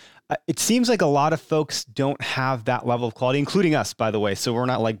 which it seems like a lot of folks don't have that level of quality, including us, by the way. So we're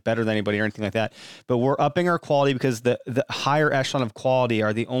not like better than anybody or anything like that, but we're upping our quality because the higher echelon of quality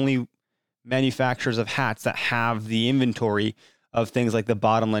are the only manufacturers of hats that have the inventory of things like the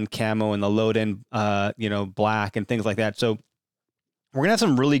bottomland camo and the load end, black and things like that. So we're gonna have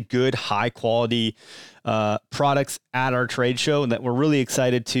some really good, high quality products at our trade show that we're really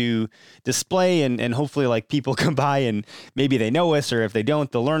excited to display and hopefully like people come by and maybe they know us, or if they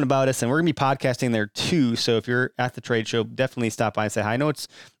don't, they'll learn about us. And we're gonna be podcasting there too. So if you're at the trade show, definitely stop by and say hi. I know it's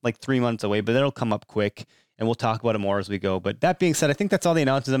like 3 months away, but it'll come up quick. And we'll talk about it more as we go. But that being said, I think that's all the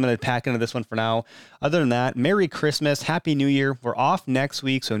announcements I'm going to pack into this one for now. Other than that, Merry Christmas, Happy New Year. We're off next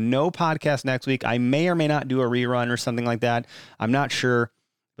week, so no podcast next week. I may or may not do a rerun or something like that. I'm not sure.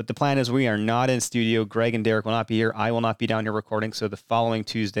 But the plan is we are not in studio. Greg and Derek will not be here. I will not be down here recording. So the following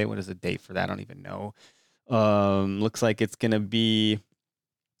Tuesday, what is the date for that? I don't even know. Looks like it's going to be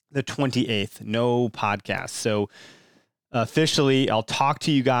the 28th. No podcast. So officially, I'll talk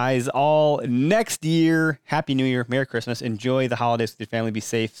to you guys all next year. Happy New Year. Merry Christmas. Enjoy the holidays with your family. Be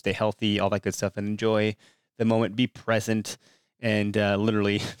safe, stay healthy, all that good stuff, and enjoy the moment. Be present. And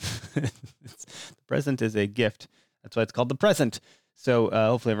literally, the present is a gift. That's why it's called the present. So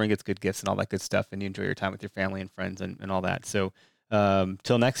hopefully everyone gets good gifts and all that good stuff, and you enjoy your time with your family and friends and all that. So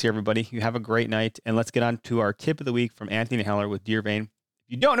till next year, everybody, you have a great night. And let's get on to our tip of the week from Anthony Heller with Deer Vein.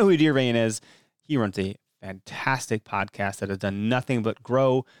 If you don't know who Deer Vein is, he runs a fantastic podcast that has done nothing but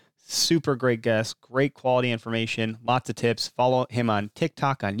grow. Super great guests, great quality information, lots of tips. Follow him on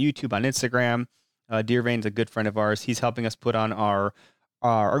TikTok, on YouTube, on Instagram. Deer Vein's a good friend of ours. He's helping us put on our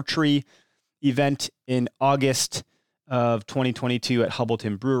archery event in August of 2022 at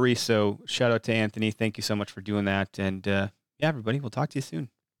Hubbleton Brewery. So shout out to Anthony. Thank you so much for doing that. And everybody, we'll talk to you soon.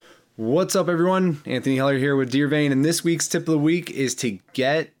 What's up, everyone? Anthony Heller here with Deer Vein. And this week's tip of the week is to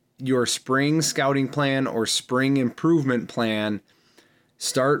get your spring scouting plan or spring improvement plan.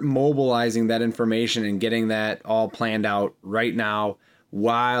 Start mobilizing that information and getting that all planned out right now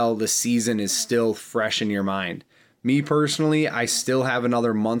while the season is still fresh in your mind. Me personally, I still have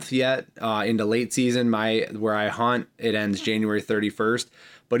another month yet into late season. Where I hunt, it ends January 31st.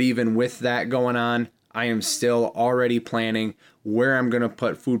 But even with that going on, I am still already planning where I'm going to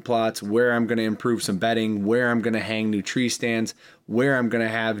put food plots, where I'm going to improve some bedding, where I'm going to hang new tree stands, where I'm going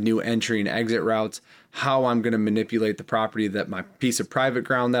to have new entry and exit routes, how I'm going to manipulate the property, that my piece of private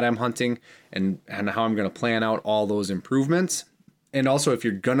ground that I'm hunting, and how I'm going to plan out all those improvements. And also, if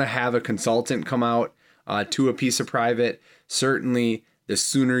you're going to have a consultant come out to a piece of private. Certainly, the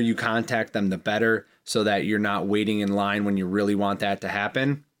sooner you contact them, the better, so that you're not waiting in line when you really want that to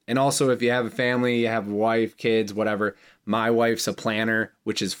happen. And also, if you have a family, you have a wife, kids, whatever, my wife's a planner,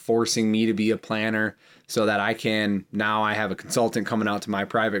 which is forcing me to be a planner so that I have a consultant coming out to my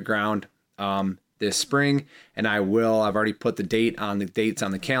private ground this spring, and I've already put the dates on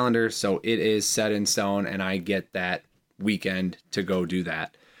the calendar, so it is set in stone, and I get that weekend to go do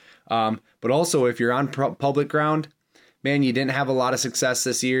that. But also, if you're on public ground, man, you didn't have a lot of success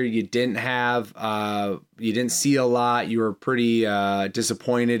this year. You didn't see a lot. You were pretty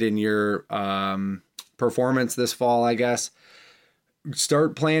disappointed in your performance this fall, I guess.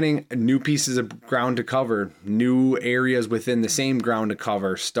 Start planning new pieces of ground to cover, new areas within the same ground to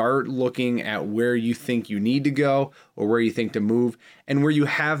cover. Start looking at where you think you need to go or where you think to move and where you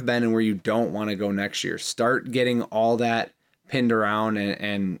have been and where you don't want to go next year. Start getting all that pinned around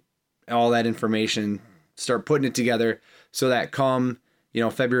and all that information. Start putting it together so that come,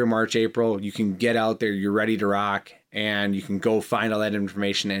 February, March, April, you can get out there, you're ready to rock, and you can go find all that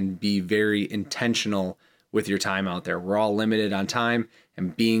information and be very intentional with your time out there. We're all limited on time,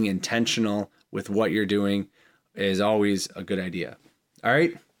 and being intentional with what you're doing is always a good idea. All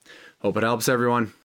right. Hope it helps everyone.